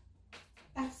do.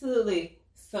 Absolutely.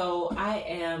 So I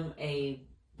am a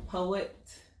poet.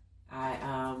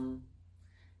 I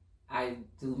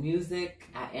do music.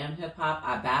 I am hip hop.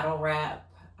 I battle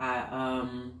rap.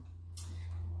 I'm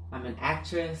an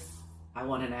actress. I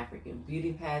won an African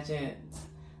beauty pageant.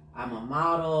 I'm a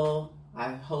model.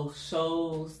 I host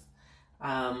shows.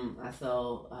 I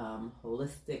sell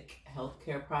holistic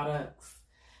healthcare products.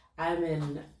 I'm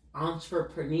an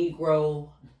entrepreneur.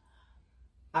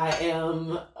 I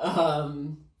am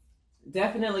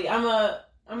definitely. I'm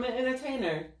an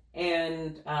entertainer,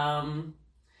 and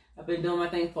I've been doing my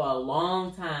thing for a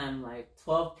long time, like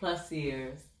 12 plus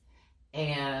years,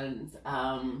 and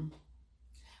I'm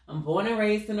born and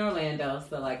raised in Orlando,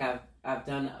 so like I've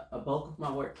done a bulk of my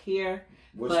work here.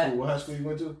 What high school you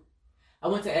went to? I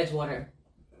went to Edgewater.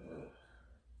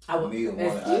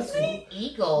 Excuse me?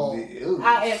 Eagle.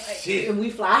 And we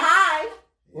fly high.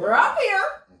 We're up here.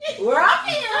 We're up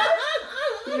here.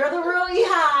 You're the real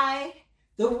E-High.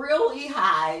 The real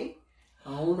E-High. I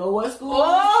don't know what school.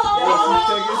 Oh,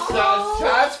 taking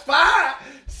shots fired.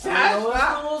 Shots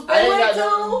fired. They went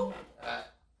to.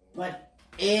 But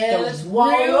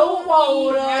Edgewater,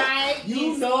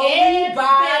 you know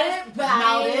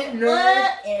about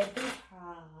it.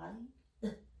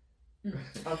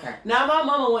 Okay. Now my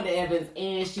mama went to Evans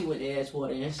and she went to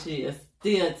Edgewater, and she'll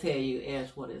still tell you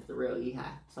Edgewater is the real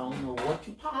E-High. So I don't know what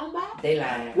you talking about. They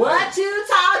lying. What you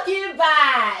talking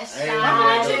about? I'm gonna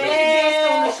let you be a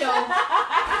guest on the show.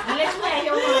 I'll let you have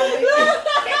your moment.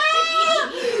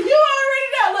 You already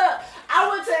know. Look, I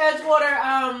went to Edgewater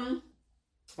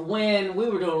when we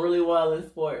were doing really well in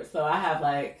sports. So I have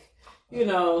like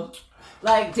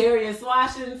Darius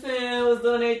Washington was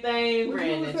doing their thing,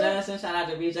 Brandon Justin, shout out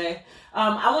to BJ.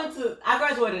 I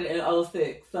graduated in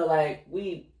 2006, so like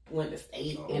we went to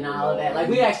state and all of that. Like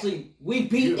we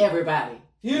beat everybody.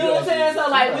 You know what I'm saying? So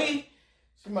like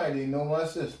she might even know my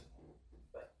sister.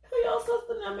 Who your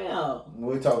sister now?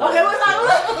 We talking. Okay, we're talking.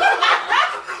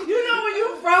 You know when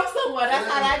you from somewhere, that's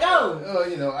how that goes. I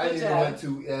either went to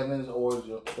Evans or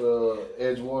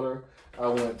Edgewater. I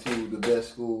went to the best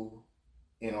school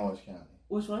in Orange County.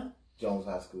 Which one? Jones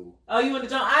High School. Oh, you went to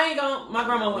Jones? I ain't going. My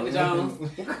grandma went to Jones.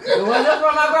 It wasn't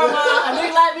for my grandma. A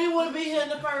nigga like me wouldn't be here in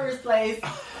the first place.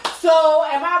 So,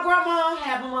 and my grandma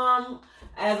had my mom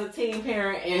as a teen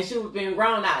parent, and she was being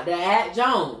grown out there at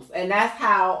Jones, and that's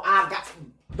how I got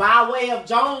by way of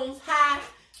Jones High.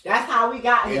 That's how we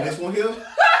got here. And this one here.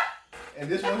 And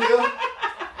this one here.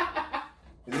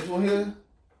 And this one here.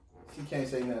 She can't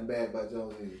say nothing bad about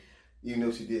Jones either, even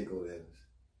though she did go to Evans.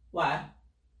 Why?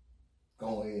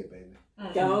 Go ahead, baby.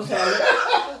 Go tell it.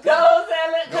 Go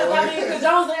tell it. Because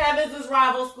Jones and Evans is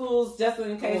rival schools, just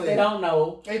in case they don't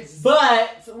know.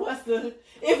 But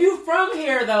if you from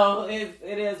here though, it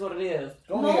is what it is.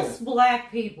 Most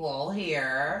black people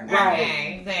here,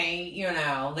 right?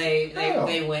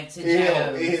 They went to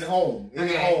Jones. It hit home. It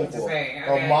hit home for her.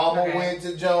 Her mama went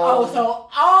to Jones.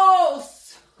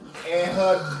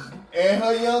 And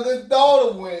her youngest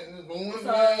daughter went.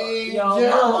 Your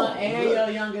mama and your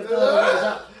youngest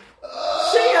daughter.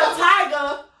 She a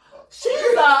tiger.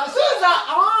 She's a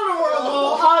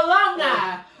honorable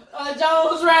alumni.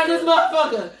 Jones ran this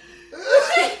motherfucker.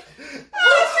 She a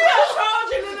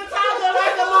Trojan in the tiger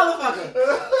like a motherfucker.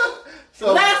 So,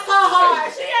 bless her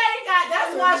heart. She ain't got.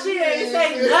 That's why she ain't say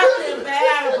nothing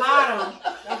bad about him.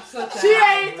 She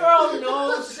ain't throw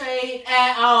no shade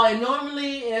at all. And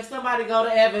normally, if somebody go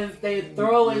to Evans, they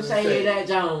throw and shade at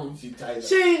Jones. She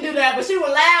didn't do that, but she was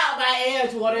loud by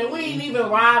Edgewater, and we ain't even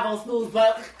rival schools,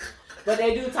 but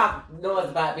they do talk noise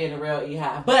about being a real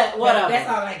E-High. But whatever. That's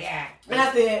all I got.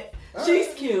 That's it.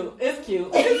 She's cute. It's cute.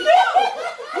 It's cute.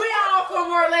 We all from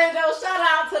Orlando. Shout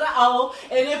out to the O.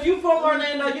 And if you from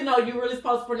Orlando, you really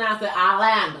supposed to pronounce it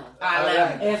Orlando.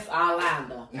 It's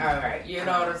Orlando. All right. You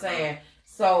know what I'm saying?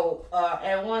 So,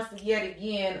 and once yet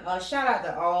again, shout out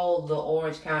to all the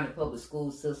Orange County public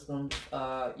school systems.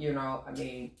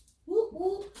 Whoop,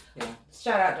 whoop. Yeah.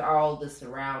 Shout out to all the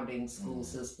surrounding school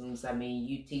systems. I mean,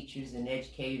 you teachers and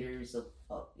educators,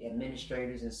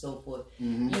 administrators and so forth.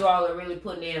 Mm-hmm. You all are really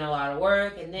putting in a lot of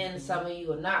work, and then some of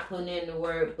you are not putting in the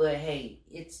work, but hey,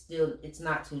 it's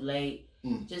not too late.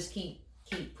 Just keep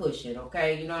pushing,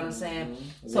 okay? You know what I'm saying?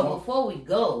 So before we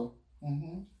go,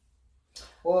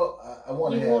 well, I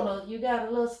want to you got a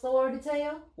little story to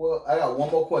tell? Well, I got one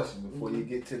more question before you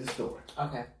get to the story.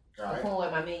 Okay. All right. A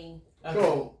poem, I mean. Okay.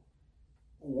 So,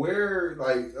 where,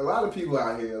 like, a lot of people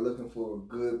out here are looking for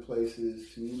good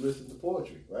places to listen to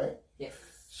poetry, right? Yes.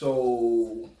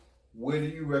 So, where do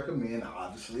you recommend,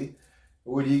 obviously?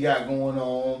 What do you got going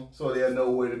on so they'll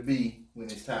know where to be when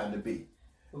it's time to be?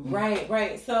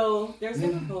 Right. So, there's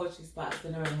different poetry spots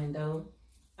in Orlando.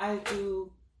 I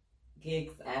do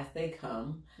gigs as they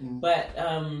come. Mm. But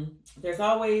there's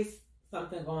always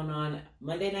something going on.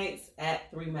 Monday nights at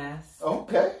Three Masks.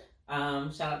 Okay.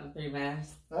 Shout out to Three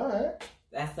Masks. All right.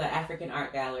 That's the African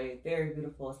Art Gallery. Very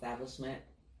beautiful establishment.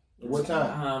 What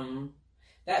time?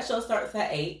 That show starts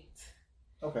at 8.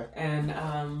 Okay. And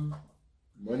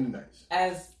Monday nights.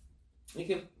 as you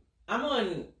can, I'm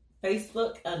on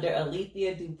Facebook under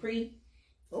Alethea Dupree.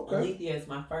 Okay. Alethea is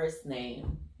my first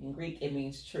name. In Greek, it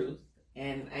means truth.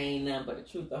 And I ain't nothing but the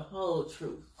truth, the whole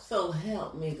truth. So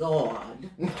help me God.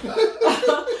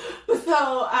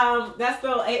 So that's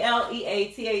spelled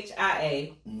Aleathia.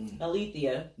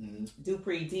 Alethea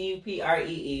Dupree,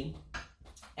 Dupree.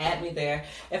 Add me there.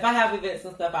 If I have events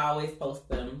and stuff, I always post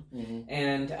them.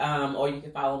 And or you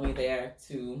can follow me there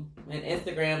too. And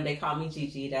Instagram, they call me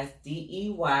Gigi. That's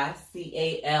DEYCALLMEGG.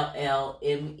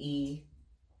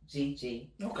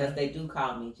 Because they do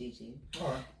call me Gigi. All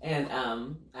right. And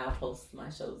I'll post my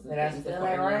shows. Did I spell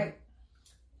that right?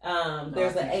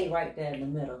 There's an A right there in the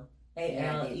middle.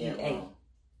 ALEA.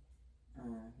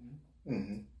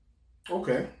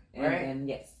 Okay. And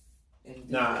yes.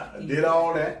 Nah, I did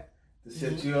all that to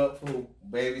set you up for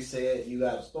Baby Said you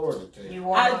got a story to tell. You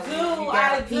want, I do. You got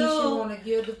I a piece do. You want to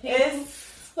give the people? It's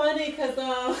funny because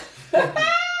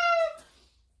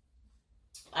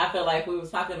I feel like we was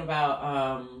talking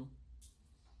about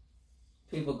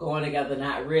people going together,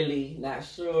 not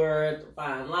sure,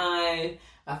 fine line.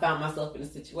 I found myself in a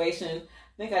situation.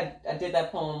 I think I did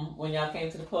that poem when y'all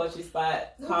came to the poetry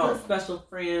spot called Special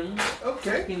Friend.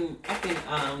 Okay. I can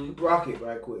Rock it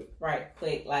right quick. right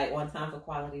quick, like one time for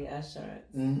quality assurance.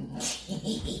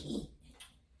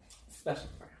 Special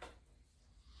friend.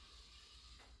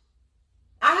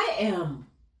 I am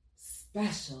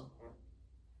special.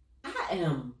 I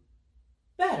am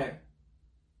better,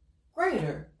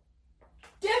 greater,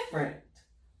 different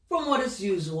from what is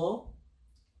usual,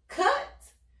 cut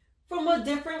from a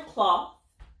different cloth,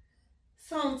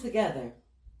 sewn together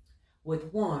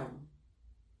with warm,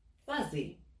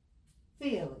 fuzzy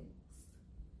feelings.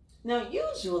 Now,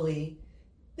 usually,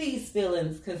 these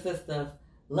feelings consist of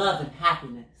love and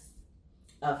happiness,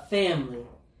 of family,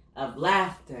 of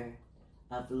laughter,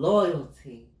 of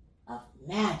loyalty, of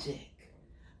magic,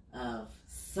 of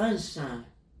sunshine,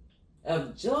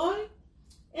 of joy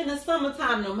in the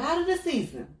summertime, no matter the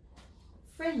season,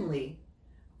 friendly,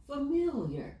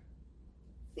 familiar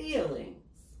feelings.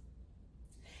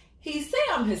 He say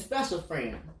I'm his special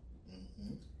friend,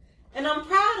 and I'm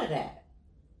proud of that,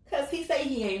 because he say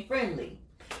he ain't friendly.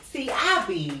 See, I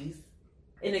be's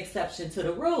an exception to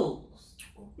the rules.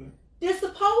 They're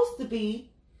supposed to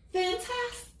be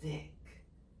fantastic.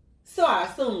 So I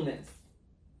assume this.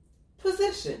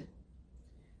 Position.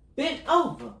 Bent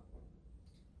over.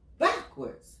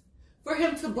 Backwards. For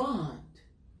him to bond.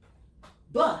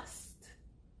 Bust.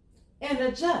 And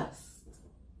adjust.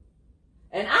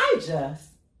 And I just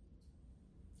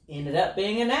ended up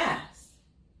being an ass.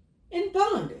 In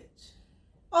bondage.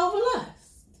 Over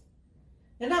lust.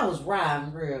 And I was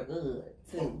riding real good,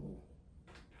 too.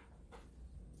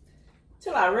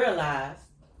 Till I realized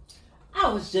I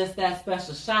was just that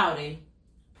special shouty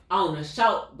on a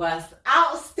short bus.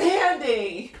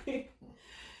 Outstanding!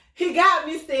 He got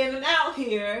me standing out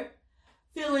here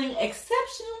feeling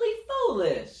exceptionally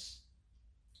foolish.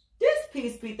 This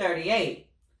piece P38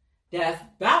 that's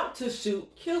about to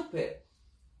shoot Cupid.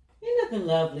 Ain't nothing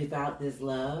lovely about this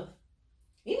love.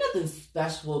 Ain't nothing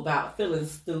special about feeling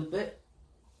stupid.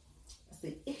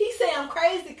 See, he say I'm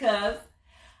crazy because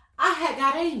I had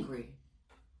got angry,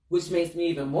 which makes me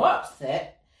even more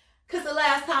upset because the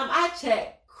last time I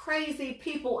checked, crazy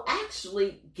people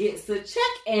actually gets a check,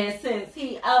 and since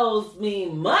he owes me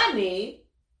money,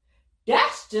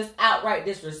 that's just outright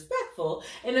disrespectful.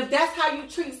 And if that's how you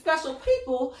treat special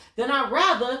people, then I'd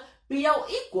rather be your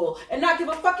equal and not give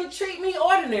a fucking treat me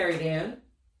ordinary then.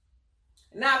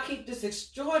 And I'll keep this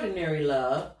extraordinary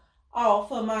love all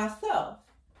for myself.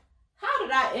 How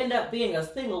did I end up being a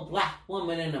single black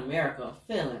woman in America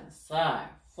feeling sorry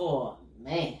for a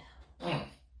man?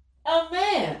 A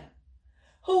man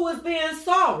who was being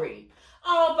sorry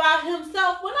all by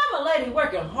himself when I'm a lady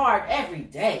working hard every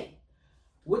day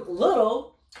with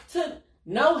little to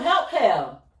no help.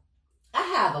 Hell, I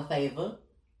have a favor.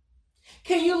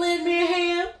 Can you lend me a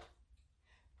hand?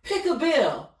 Pick a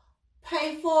bill.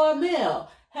 Pay for a meal.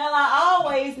 Hell, I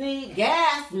always need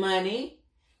gas money.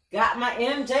 Got my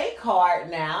MJ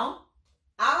card now.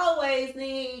 I always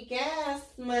need gas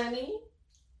money.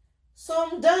 So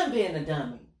I'm done being a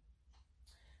dummy.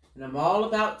 And I'm all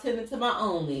about tending to my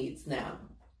own needs now.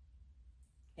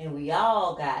 And we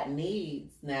all got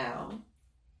needs now.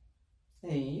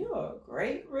 And you're a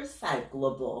great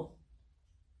recyclable.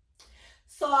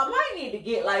 So I might need to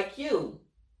get like you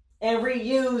and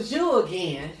reuse you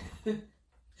again.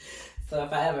 So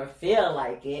if I ever feel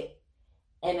like it,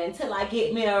 and until I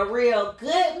get me a real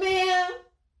good man,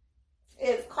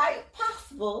 it's quite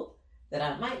possible that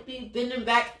I might be bending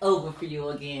back over for you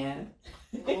again.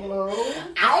 Hello.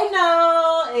 I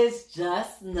know it's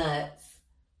just nuts.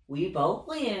 We both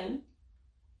win.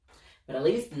 But at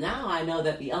least now I know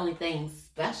that the only thing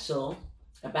special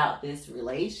about this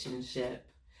relationship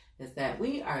is that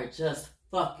we are just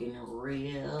fucking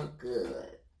real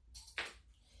good.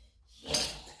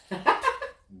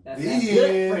 That's a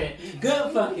good friend.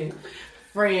 Good fucking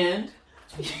friend.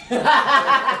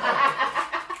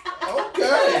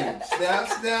 Okay. Snap.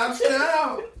 Yes.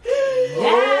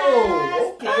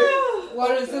 Oh, okay.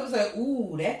 What is it? Say,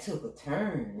 ooh, that took a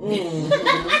turn.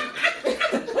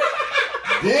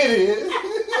 Did it?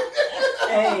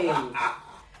 Hey.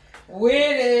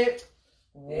 With it.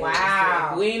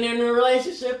 Wow. We ain't in a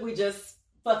relationship, we just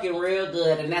fucking real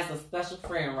good, and that's a special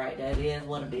friend right there. It is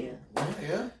what it is.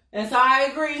 Yeah. And so I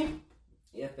agree.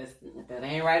 If it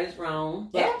ain't right, it's wrong.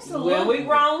 But Absolutely. when we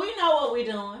wrong, we know what we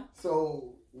doing.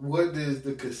 So, what is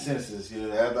the consensus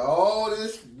here? After all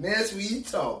this mess we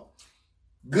talk,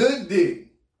 good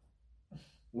dick.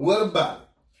 What about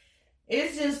it?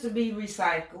 It's just to be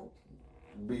recycled.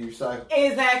 Be recycled.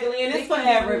 Exactly, and it's for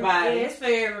everybody. Yeah, it's for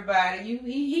everybody.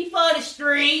 He for the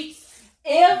streets.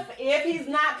 If he's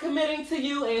not committing to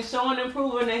you and showing and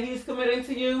proving that he's committing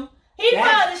to you, He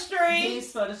for the streets.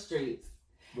 he's for the streets.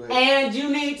 But And you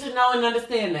need to know and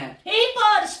understand that. He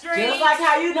for the streets. Just like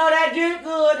how you know that dick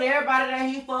good, everybody that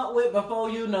he fucked with before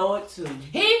you know it too.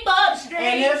 He for the streets.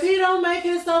 And if he don't make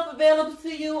himself available to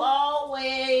you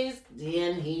always,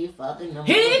 then he fucking them.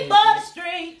 he for the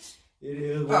streets. It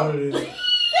is what it is. It is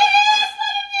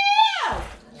what it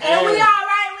is. And we all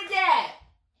right with that.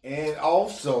 And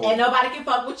also, And nobody can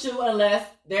fuck with you unless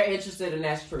they're interested, and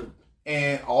that's true.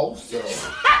 and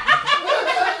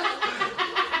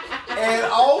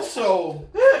also,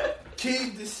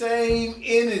 keep the same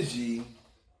energy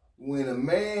when a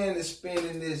man is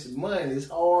spending this money, this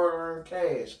hard-earned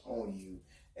cash on you,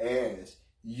 as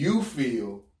you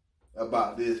feel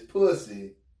about this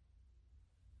pussy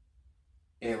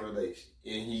in relation,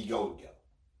 and he go together.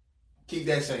 Keep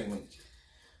that same energy.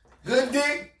 Good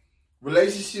dick,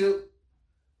 relationship,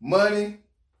 money,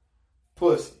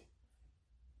 pussy.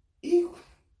 Equal.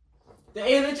 The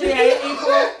energy ain't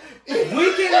equal. We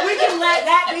can let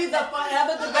that be the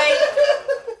forever debate.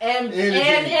 And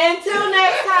until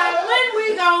next time, when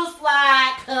we gon'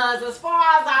 slide? Cause as far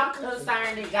as I'm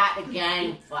concerned, it got the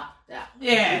game fucked up.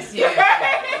 Yes.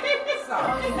 So,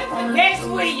 next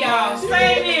week, y'all. Same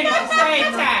energy,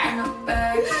 same time.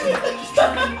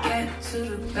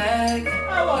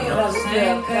 I want another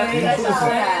step. That's all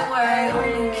right.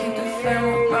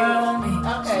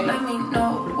 Okay. Let me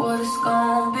know what it's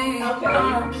gonna be. Okay.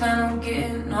 I don't plan on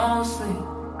getting no sleep.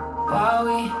 While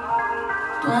we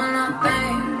doing our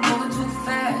thing, moving too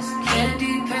fast.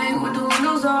 Candy paint with the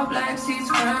windows all black, seats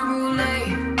creme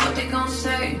brulee. What they gon'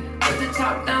 say? Put the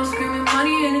top down, screaming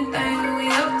money, anything. We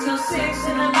up till 6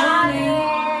 in the morning.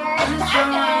 I'm just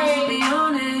trying to be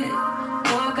on it.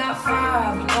 Boy, I got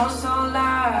 5, you know, so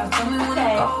live. Tell me when to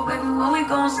go, baby, when we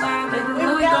gon' slide, baby,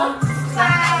 when we gon'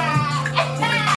 slide.